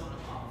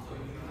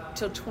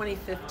till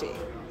 2050.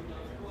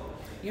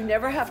 You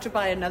never have to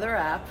buy another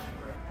app,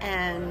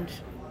 and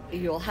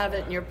you'll have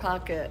it in your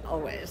pocket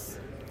always.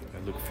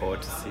 I look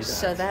forward to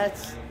see that.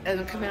 So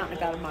it'll come out in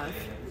about a month.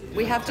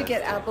 We have to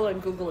get Apple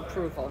and Google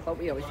approval, but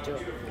we always do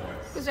it.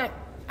 Because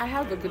I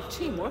have a good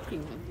team working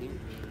with me.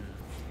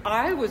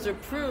 I was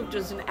approved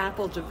as an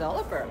Apple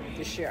developer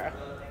this year.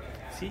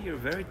 See, you're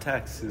very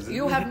tech, Susan.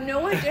 You have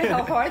no idea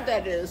how hard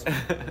that is.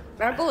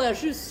 Apple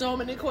asks you so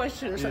many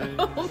questions.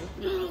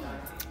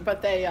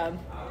 But they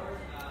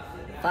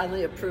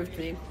finally approved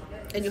me.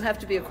 And you have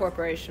to be a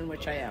corporation,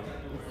 which I am.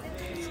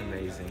 It's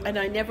amazing. And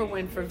I never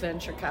went for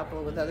venture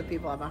capital with other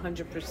people. I'm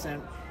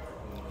 100%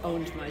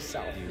 owned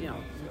myself.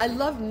 I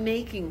love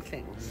making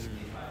things.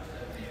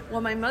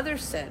 Well, my mother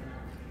said,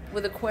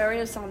 with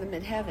Aquarius on the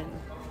midheaven,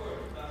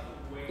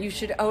 you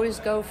should always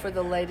go for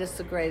the latest,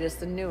 the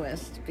greatest, the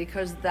newest,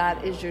 because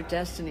that is your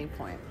destiny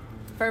point.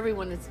 For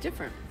everyone, it's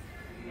different.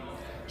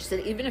 She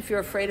said, even if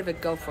you're afraid of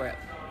it, go for it.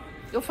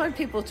 You'll find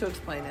people to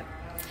explain it.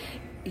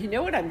 You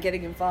know what I'm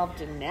getting involved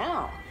in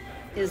now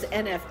is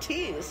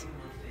NFTs.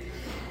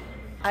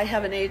 I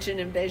have an agent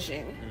in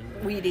Beijing,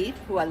 Weedy,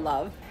 who I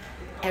love,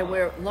 and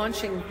we're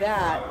launching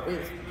that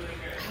with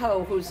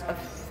Ho, who's a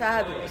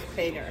fabulous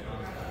painter.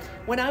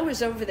 When I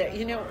was over there,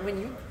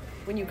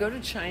 when you go to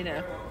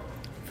China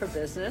for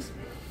business,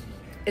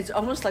 it's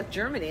almost like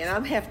Germany, and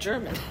I'm half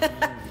German.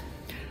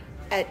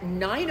 At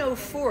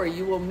 9:04,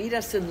 you will meet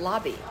us in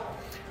lobby.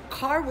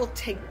 Car will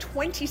take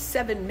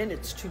 27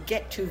 minutes to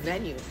get to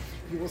venue.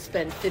 You will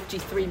spend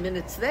 53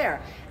 minutes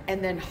there,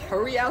 and then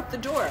hurry out the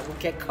door. We'll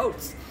get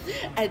coats.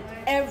 And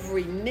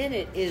every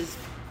minute is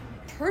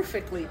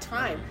perfectly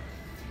timed.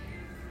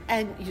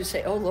 And you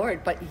say, oh,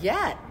 Lord, but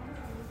yet,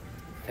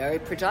 very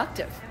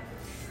productive.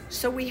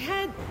 So we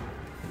had,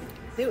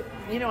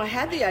 I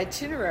had the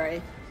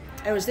itinerary.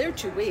 I was there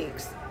 2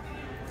 weeks,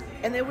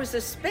 and there was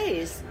a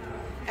space.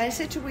 And I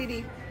said to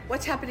Weedy,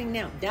 what's happening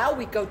now? Now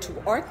we go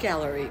to art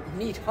gallery,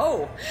 meet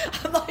Ho.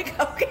 I'm like,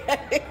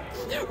 okay,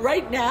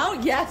 right now?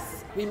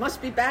 Yes, we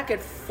must be back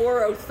at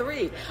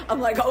 4:03. I'm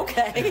like,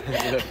 okay,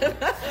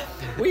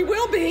 we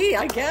will be,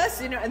 I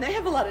guess, and they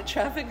have a lot of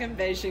traffic in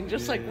Beijing,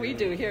 just like we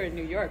do here in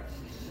New York.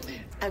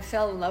 I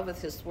fell in love with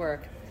his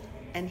work,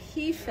 and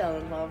he fell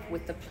in love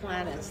with the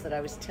planets that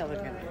I was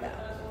telling him about.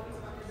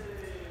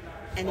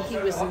 And he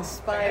was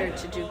inspired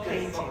to do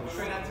paintings.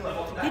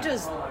 He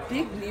does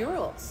big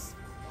murals.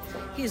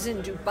 He's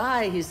in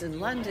Dubai, he's in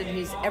London,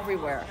 he's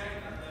everywhere.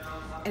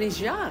 And he's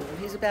young,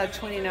 he's about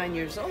 29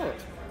 years old.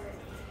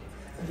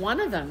 One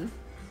of them,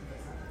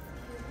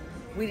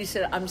 Weedy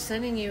said, I'm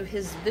sending you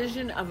his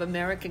vision of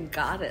American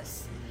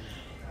goddess.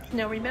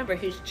 Now remember,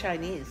 he's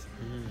Chinese.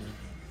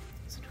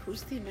 I said,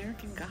 who's the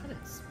American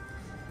goddess?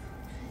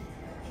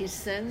 He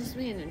sends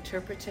me an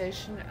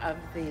interpretation of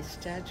the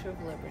Statue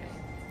of Liberty.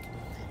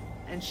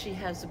 And she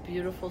has a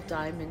beautiful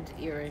diamond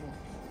earring,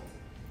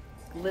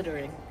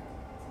 glittering.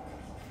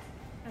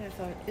 And I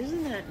thought,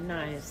 isn't that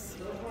nice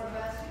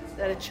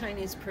that a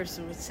Chinese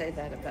person would say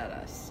that about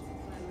us?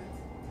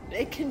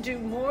 It can do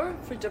more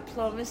for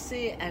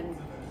diplomacy and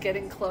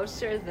getting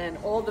closer than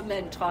all the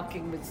men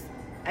talking with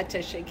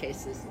attaché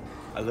cases.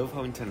 I love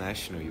how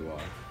international you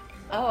are.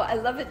 Oh, I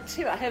love it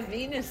too. I have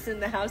Venus in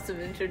the House of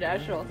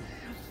International.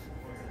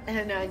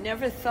 And I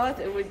never thought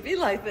it would be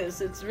like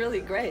this. It's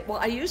really great. Well,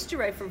 I used to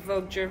write for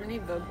Vogue Germany,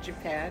 Vogue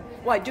Japan.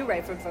 Well, I do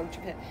write for Vogue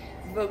Japan,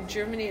 Vogue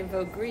Germany, and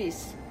Vogue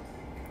Greece.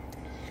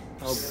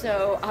 Oh.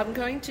 So I'm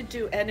going to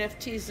do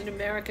NFTs in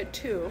America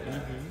too.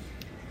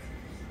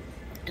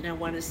 And I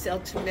want to sell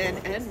to men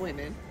and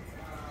women.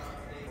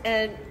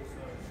 And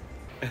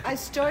I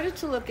started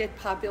to look at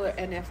popular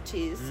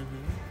NFTs,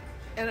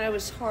 and I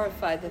was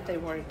horrified that they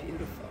weren't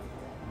beautiful.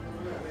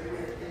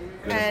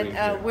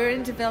 And we're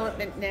in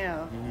development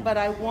now, but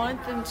I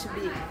want them to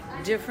be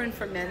different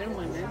for men and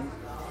women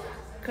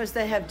because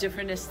they have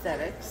different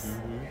aesthetics.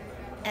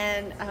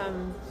 And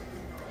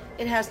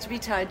it has to be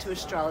tied to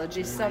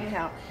astrology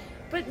somehow,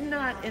 but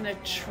not in a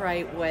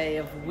trite way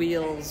of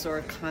wheels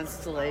or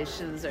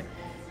constellations.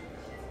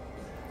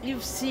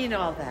 You've seen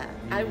all that.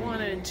 I want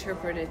to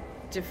interpret it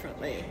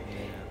differently.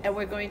 And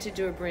we're going to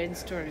do a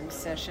brainstorming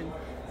session.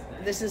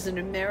 This is an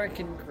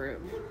American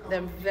group that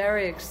I'm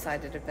very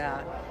excited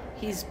about.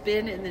 He's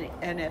been in the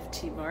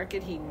NFT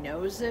market. He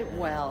knows it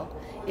well.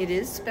 It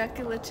is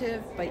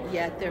speculative, but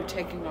yet they're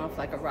taking off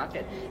like a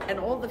rocket. And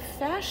all the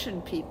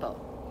fashion people,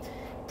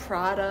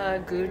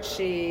 Prada,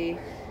 Gucci,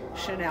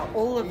 Chanel,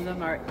 all of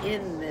them are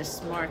in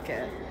this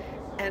market.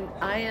 And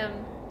I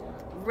am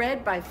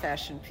read by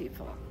fashion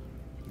people.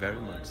 Very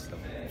much so.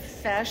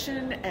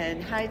 Fashion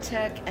and high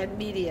tech and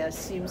media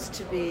seems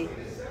to be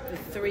the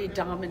three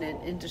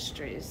dominant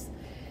industries.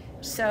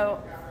 So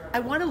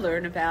I want to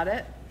learn about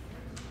it.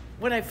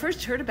 When I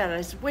first heard about it,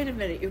 I said, wait a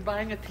minute, you're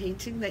buying a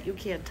painting that you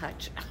can't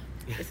touch.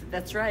 I said,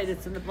 that's right,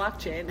 it's in the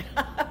blockchain.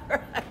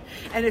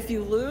 And if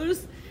you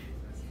lose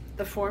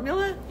the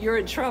formula, you're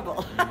in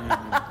trouble.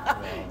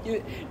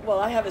 Well,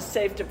 I have a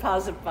safe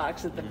deposit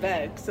box at the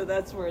bank, so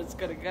that's where it's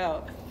going to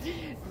go.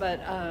 But,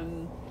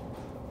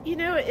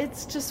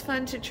 it's just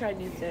fun to try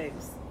new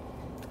things.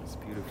 It's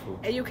beautiful.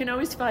 And you can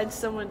always find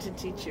someone to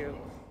teach you.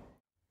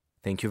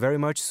 Thank you very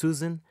much,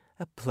 Susan.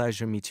 A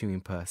pleasure meeting you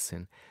in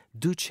person.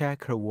 Do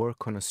check her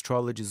work on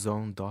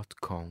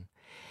astrologyzone.com.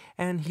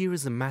 And here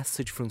is a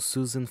message from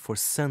Susan for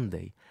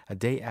Sunday, a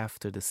day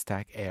after the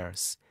stack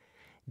airs.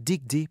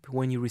 Dig deep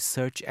when you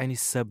research any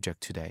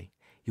subject today.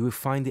 You will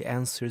find the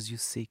answers you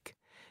seek.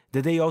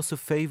 The day also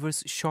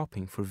favors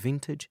shopping for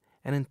vintage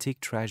and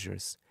antique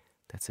treasures.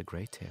 That's a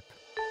great tip.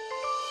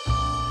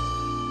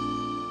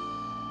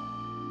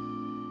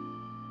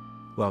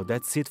 Well,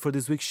 that's it for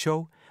this week's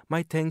show.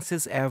 My thanks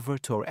as ever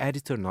to our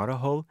editor, Nora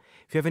Hull.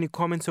 If you have any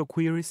comments or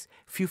queries,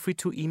 feel free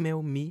to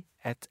email me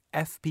at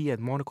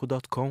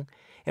fp@monaco.com.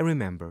 And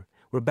remember,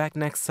 we're back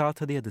next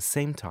Saturday at the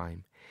same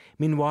time.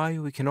 Meanwhile,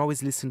 you can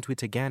always listen to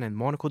it again at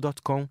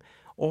monaco.com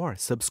or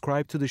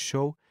subscribe to the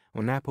show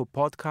on Apple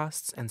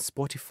Podcasts and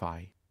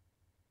Spotify.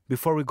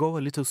 Before we go, a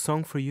little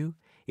song for you.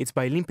 It's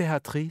by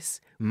L'Imperatrice,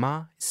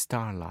 Ma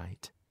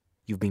Starlight.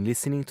 You've been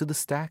listening to The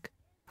Stack.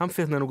 I'm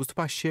Fernando Augusto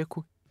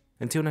Pacheco.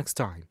 Until next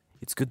time,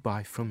 it's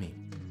goodbye from me.